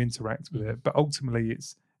 the way you interact with it. But ultimately,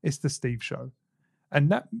 it's the Steve Show, and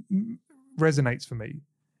that resonates for me.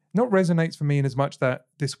 Not resonates for me in as much that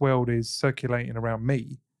this world is circulating around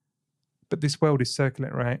me, but this world is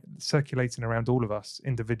circulating around all of us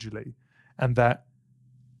individually, and that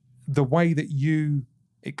the way that you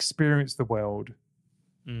experience the world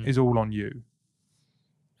is all on you,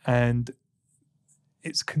 and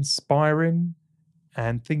it's conspiring,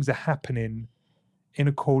 and things are happening in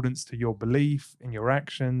accordance to your belief and your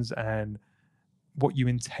actions and what you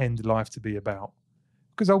intend life to be about.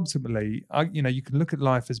 Because ultimately, you can look at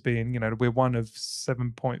life as being, we're one of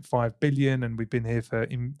 7.5 billion, and we've been here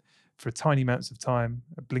for tiny amounts of time,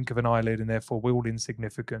 a blink of an eyelid, and therefore we're all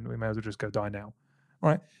insignificant. We may as well just go die now,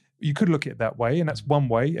 right? You could look at it that way, and that's one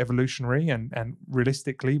way, evolutionary, and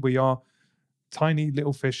realistically, we are tiny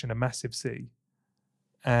little fish in a massive sea,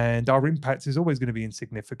 and our impact is always going to be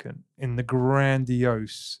insignificant in the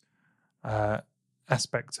grandiose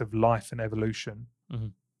aspects of life and evolution. Mm-hmm.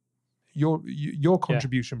 Your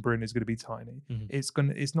contribution, Bryn, is going to be tiny. Mm-hmm.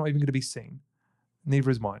 It's not even going to be seen.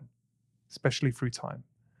 Neither is mine, especially through time.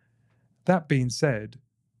 That being said,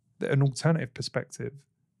 an alternative perspective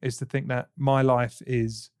is to think that my life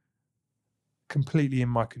is completely in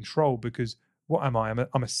my control, because what am I?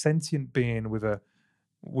 I'm a sentient being with a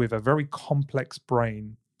very complex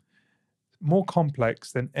brain, more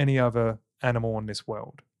complex than any other animal on this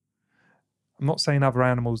world. I'm not saying other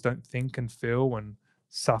animals don't think and feel and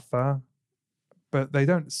suffer, but they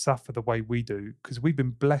don't suffer the way we do, because we've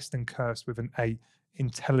been blessed and cursed with a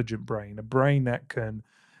intelligent brain, a brain that can,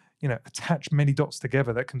 attach many dots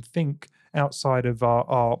together, that can think outside of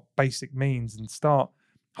our basic means and start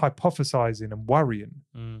hypothesizing and worrying.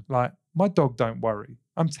 Like, my dog don't worry.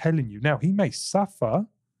 I'm telling you. Now, he may suffer,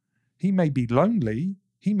 he may be lonely,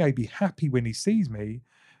 he may be happy when he sees me,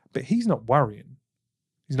 but he's not worrying.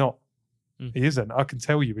 He's not. He isn't. I can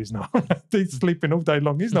tell you he's not. He's sleeping all day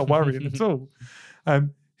long. He's not worrying at all.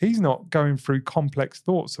 He's not going through complex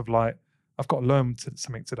thoughts of like, I've got to learn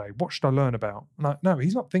something today. What should I learn about? Like, no,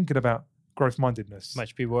 he's not thinking about growth-mindedness.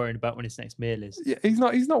 Much be worrying about when his next meal is. Yeah, he's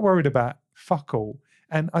not worried about fuck all.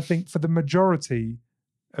 And I think for the majority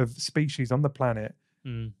of species on the planet,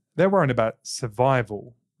 they're worrying about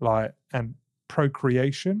survival, and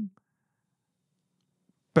procreation.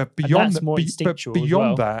 But beyond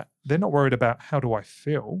that, they're not worried about how do I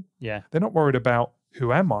feel. Yeah. They're not worried about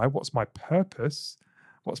who am I? What's my purpose?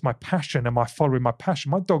 What's my passion? Am I following my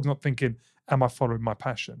passion? My dog's not thinking, am I following my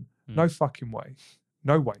passion? No fucking way.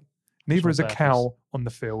 No way. Neither is a cow on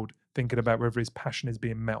the field thinking about whether his passion is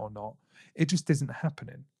being met or not. It just isn't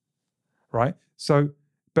happening. Right? So,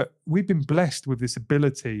 but we've been blessed with this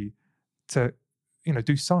ability to,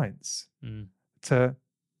 do science, to,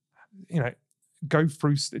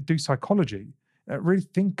 do psychology, really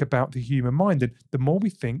think about the human mind. And the more we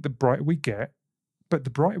think, the brighter we get. But the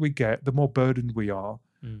brighter we get, the more burdened we are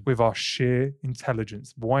with our sheer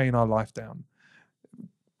intelligence, weighing our life down,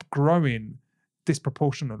 growing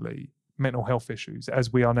disproportionately mental health issues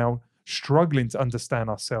as we are now struggling to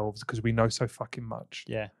understand ourselves because we know so fucking much.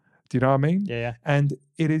 Yeah. Do you know what I mean? Yeah. And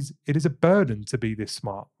it is a burden to be this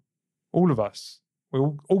smart. All of us.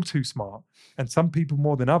 We're all too smart. And some people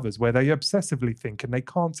more than others, where they obsessively think and they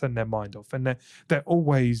can't turn their mind off. And they're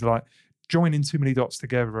always like joining too many dots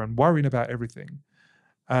together and worrying about everything.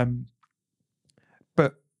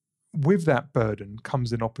 But with that burden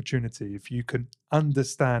comes an opportunity. If you can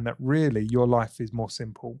understand that really your life is more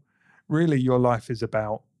simple, really your life is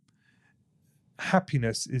about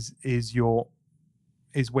happiness is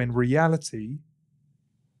when reality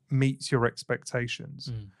meets your expectations.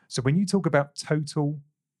 So when you talk about total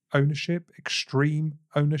ownership, extreme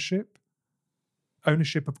ownership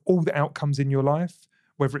of all the outcomes in your life,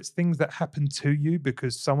 whether it's things that happen to you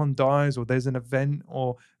because someone dies or there's an event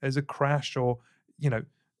or there's a crash or,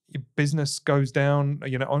 your business goes down,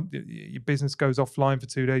 your business goes offline for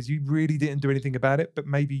 2 days. You really didn't do anything about it, but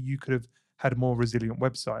maybe you could have had a more resilient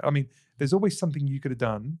website. I mean, there's always something you could have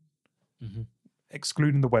done,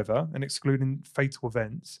 excluding the weather and excluding fatal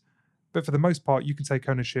events. But for the most part, you can take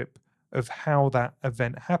ownership of how that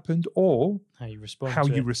event happened or How you respond how to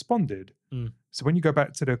you it. responded. Mm. So when you go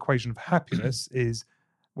back to the equation of happiness is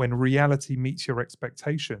when reality meets your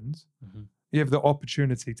expectations, Mhm. you have the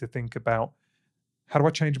opportunity to think about, how do I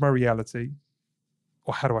change my reality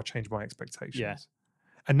or how do I change my expectations? Yeah.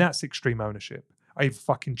 And that's extreme ownership. I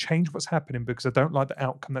fucking change what's happening because I don't like the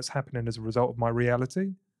outcome that's happening as a result of my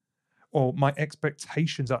reality, or my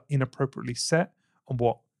expectations are inappropriately set on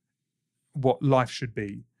what life should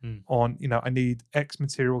be. Mm. On, I need X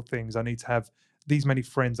material things. I need to have these many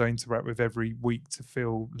friends I interact with every week to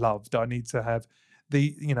feel loved. I need to have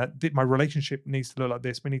my relationship needs to look like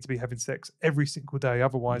this. We need to be having sex every single day.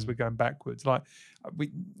 Otherwise we're going backwards. Like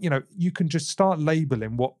you can just start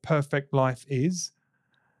labeling what perfect life is.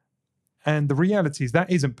 And the reality is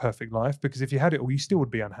that isn't perfect life, because if you had it all, you still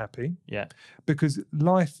would be unhappy. Yeah. Because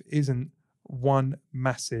life isn't one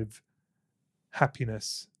massive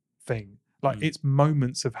happiness thing. Like it's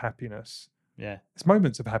moments of happiness. Yeah. It's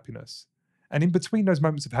moments of happiness. And in between those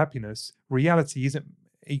moments of happiness, reality isn't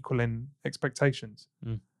equaling expectations.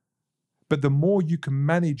 Mm. But the more you can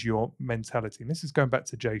manage your mentality, and this is going back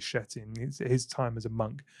to Jay Shetty, his time as a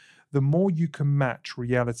monk, the more you can match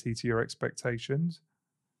reality to your expectations,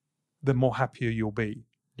 the more happier you'll be.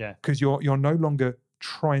 Yeah. Because you're no longer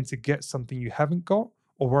trying to get something you haven't got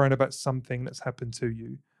or worrying about something that's happened to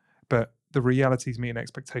you. But the reality is meeting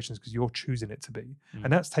expectations because you're choosing it to be. Mm.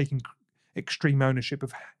 And that's taking extreme ownership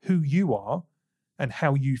of who you are and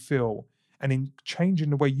how you feel. And in changing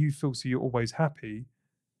the way you feel so you're always happy,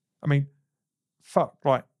 I mean, fuck,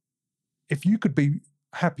 like, if you could be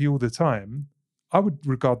happy all the time, I would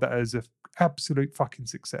regard that as an absolute fucking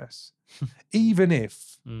success. Even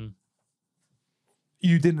if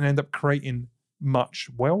you didn't end up creating much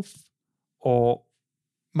wealth or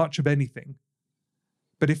much of anything.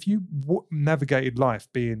 But if you navigated life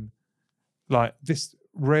being like this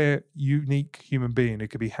rare, unique human being who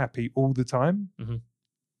could be happy all the time,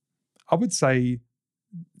 I would say,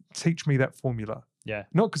 teach me that formula. Yeah.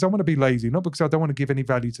 Not because I want to be lazy, not because I don't want to give any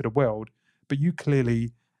value to the world, but you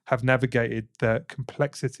clearly have navigated the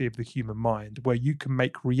complexity of the human mind where you can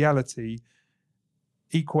make reality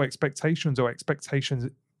equal expectations or expectations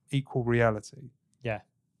equal reality. Yeah.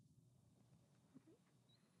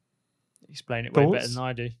 Explain it way better Thoughts? than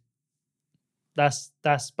I do.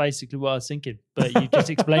 That's basically what I was thinking, but you just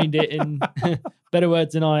explained it in better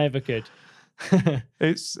words than I ever could. But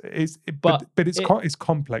it's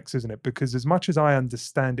complex, isn't it? Because as much as I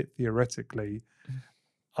understand it theoretically,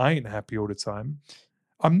 I ain't happy all the time.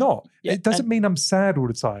 I'm not. Yeah, it doesn't mean I'm sad all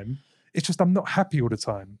the time. It's just I'm not happy all the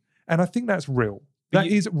time. And I think that's real. That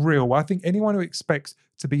is real. I think anyone who expects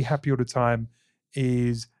to be happy all the time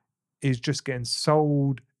is just getting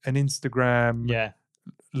sold an Instagram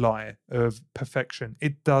lie of perfection.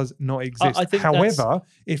 It does not exist. I think However,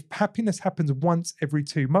 if happiness happens once every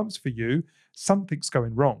 2 months for you, something's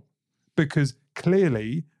going wrong, because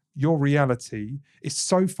clearly your reality is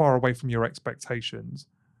so far away from your expectations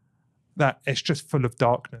that it's just full of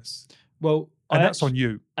darkness. Well, and that's on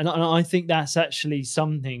you. And I think that's actually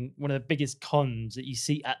one of the biggest cons that you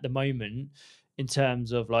see at the moment in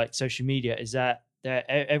terms of like social media is that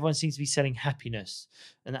everyone seems to be selling happiness,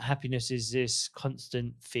 and that happiness is this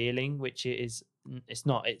constant feeling, which it's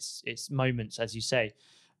not. It's moments, as you say.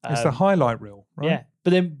 It's the highlight reel, right? Yeah,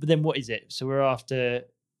 but then what is it? So we're after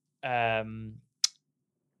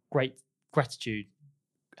great gratitude.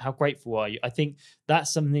 How grateful are you? I think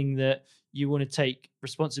that's something that you want to take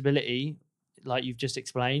responsibility, like you've just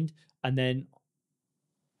explained, and then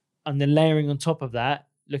layering on top of that,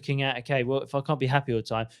 looking at, okay, well, if I can't be happy all the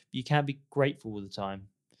time, you can be grateful all the time.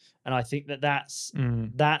 And I think that's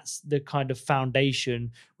the kind of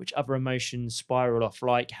foundation which other emotions spiral off,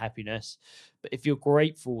 like happiness. But if you're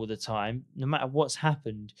grateful all the time, no matter what's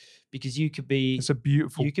happened, because you could be, it's a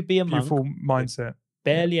beautiful mindset,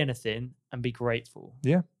 barely anything, and be grateful.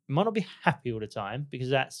 Yeah. You might not be happy all the time because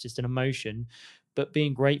that's just an emotion, but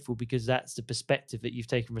being grateful because that's the perspective that you've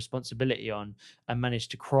taken responsibility on and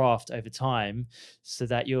managed to craft over time, so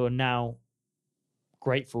that you're now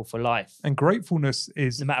grateful for life. And gratefulness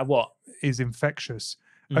is, no matter what, is infectious,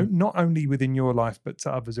 not only within your life, but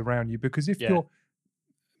to others around you. Because if you're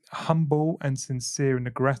humble and sincere in the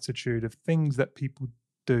gratitude of things that people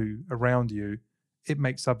do around you, it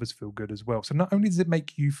makes others feel good as well. So not only does it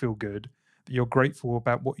make you feel good that you're grateful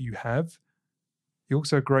about what you have, you're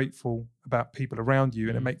also grateful about people around you,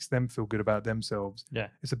 and it makes them feel good about themselves. Yeah.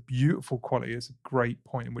 It's a beautiful quality. It's a great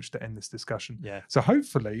point in which to end this discussion. Yeah. So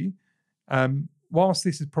hopefully, whilst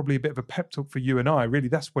this is probably a bit of a pep talk for you and I, really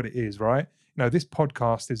that's what it is, right? You know, this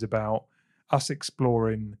podcast is about us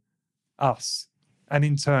exploring us and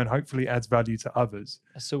in turn, hopefully adds value to others.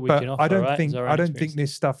 That's all we But can offer, I don't right? think Is our I own don't think experience.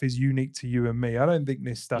 this stuff is unique to you and me. I don't think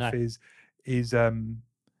this stuff No. is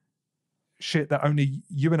shit that only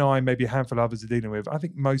you and I, maybe a handful of others, are dealing with. I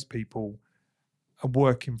think most people are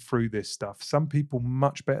working through this stuff. Some people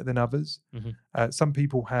much better than others. Mhm. Some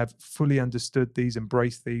people have fully understood these,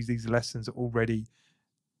 embraced these lessons are already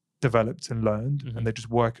developed and learned, Mhm. and they're just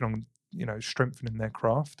working on, strengthening their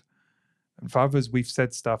craft. And for others, we've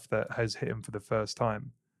said stuff that has hit them for the first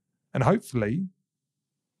time. And hopefully,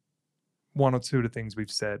 one or two of the things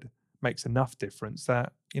we've said makes enough difference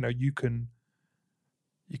that, you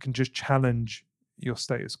can just challenge your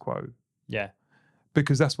status quo. Yeah.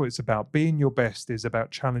 Because that's what it's about. Being your best is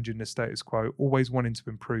about challenging the status quo, always wanting to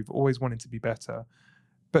improve, always wanting to be better,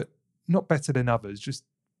 but not better than others, just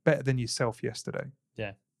better than yourself yesterday.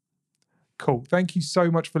 Yeah. Cool. Thank you so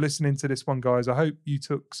much for listening to this one, guys. I hope you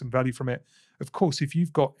took some value from it. Of course, if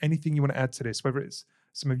you've got anything you want to add to this, whether it's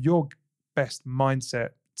some of your best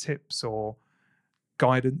mindset tips or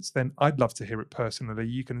guidance, then I'd love to hear it personally.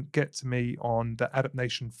 You can get to me on the Adapt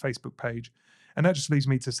Nation Facebook page. And that just leaves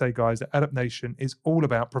me to say, guys, that Adapt Nation is all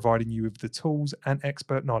about providing you with the tools and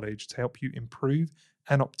expert knowledge to help you improve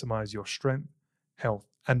and optimize your strength, health,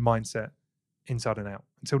 and mindset inside and out.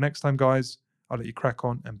 Until next time, guys, I'll let you crack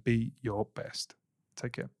on and be your best.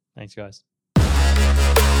 Take care. Thanks, guys.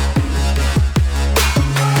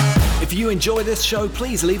 If you enjoy this show,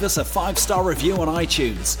 please leave us a 5-star review on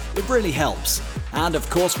iTunes. It really helps. And of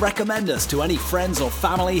course, recommend us to any friends or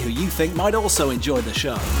family who you think might also enjoy the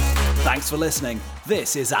show. Thanks for listening.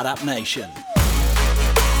 This is Adapt Nation.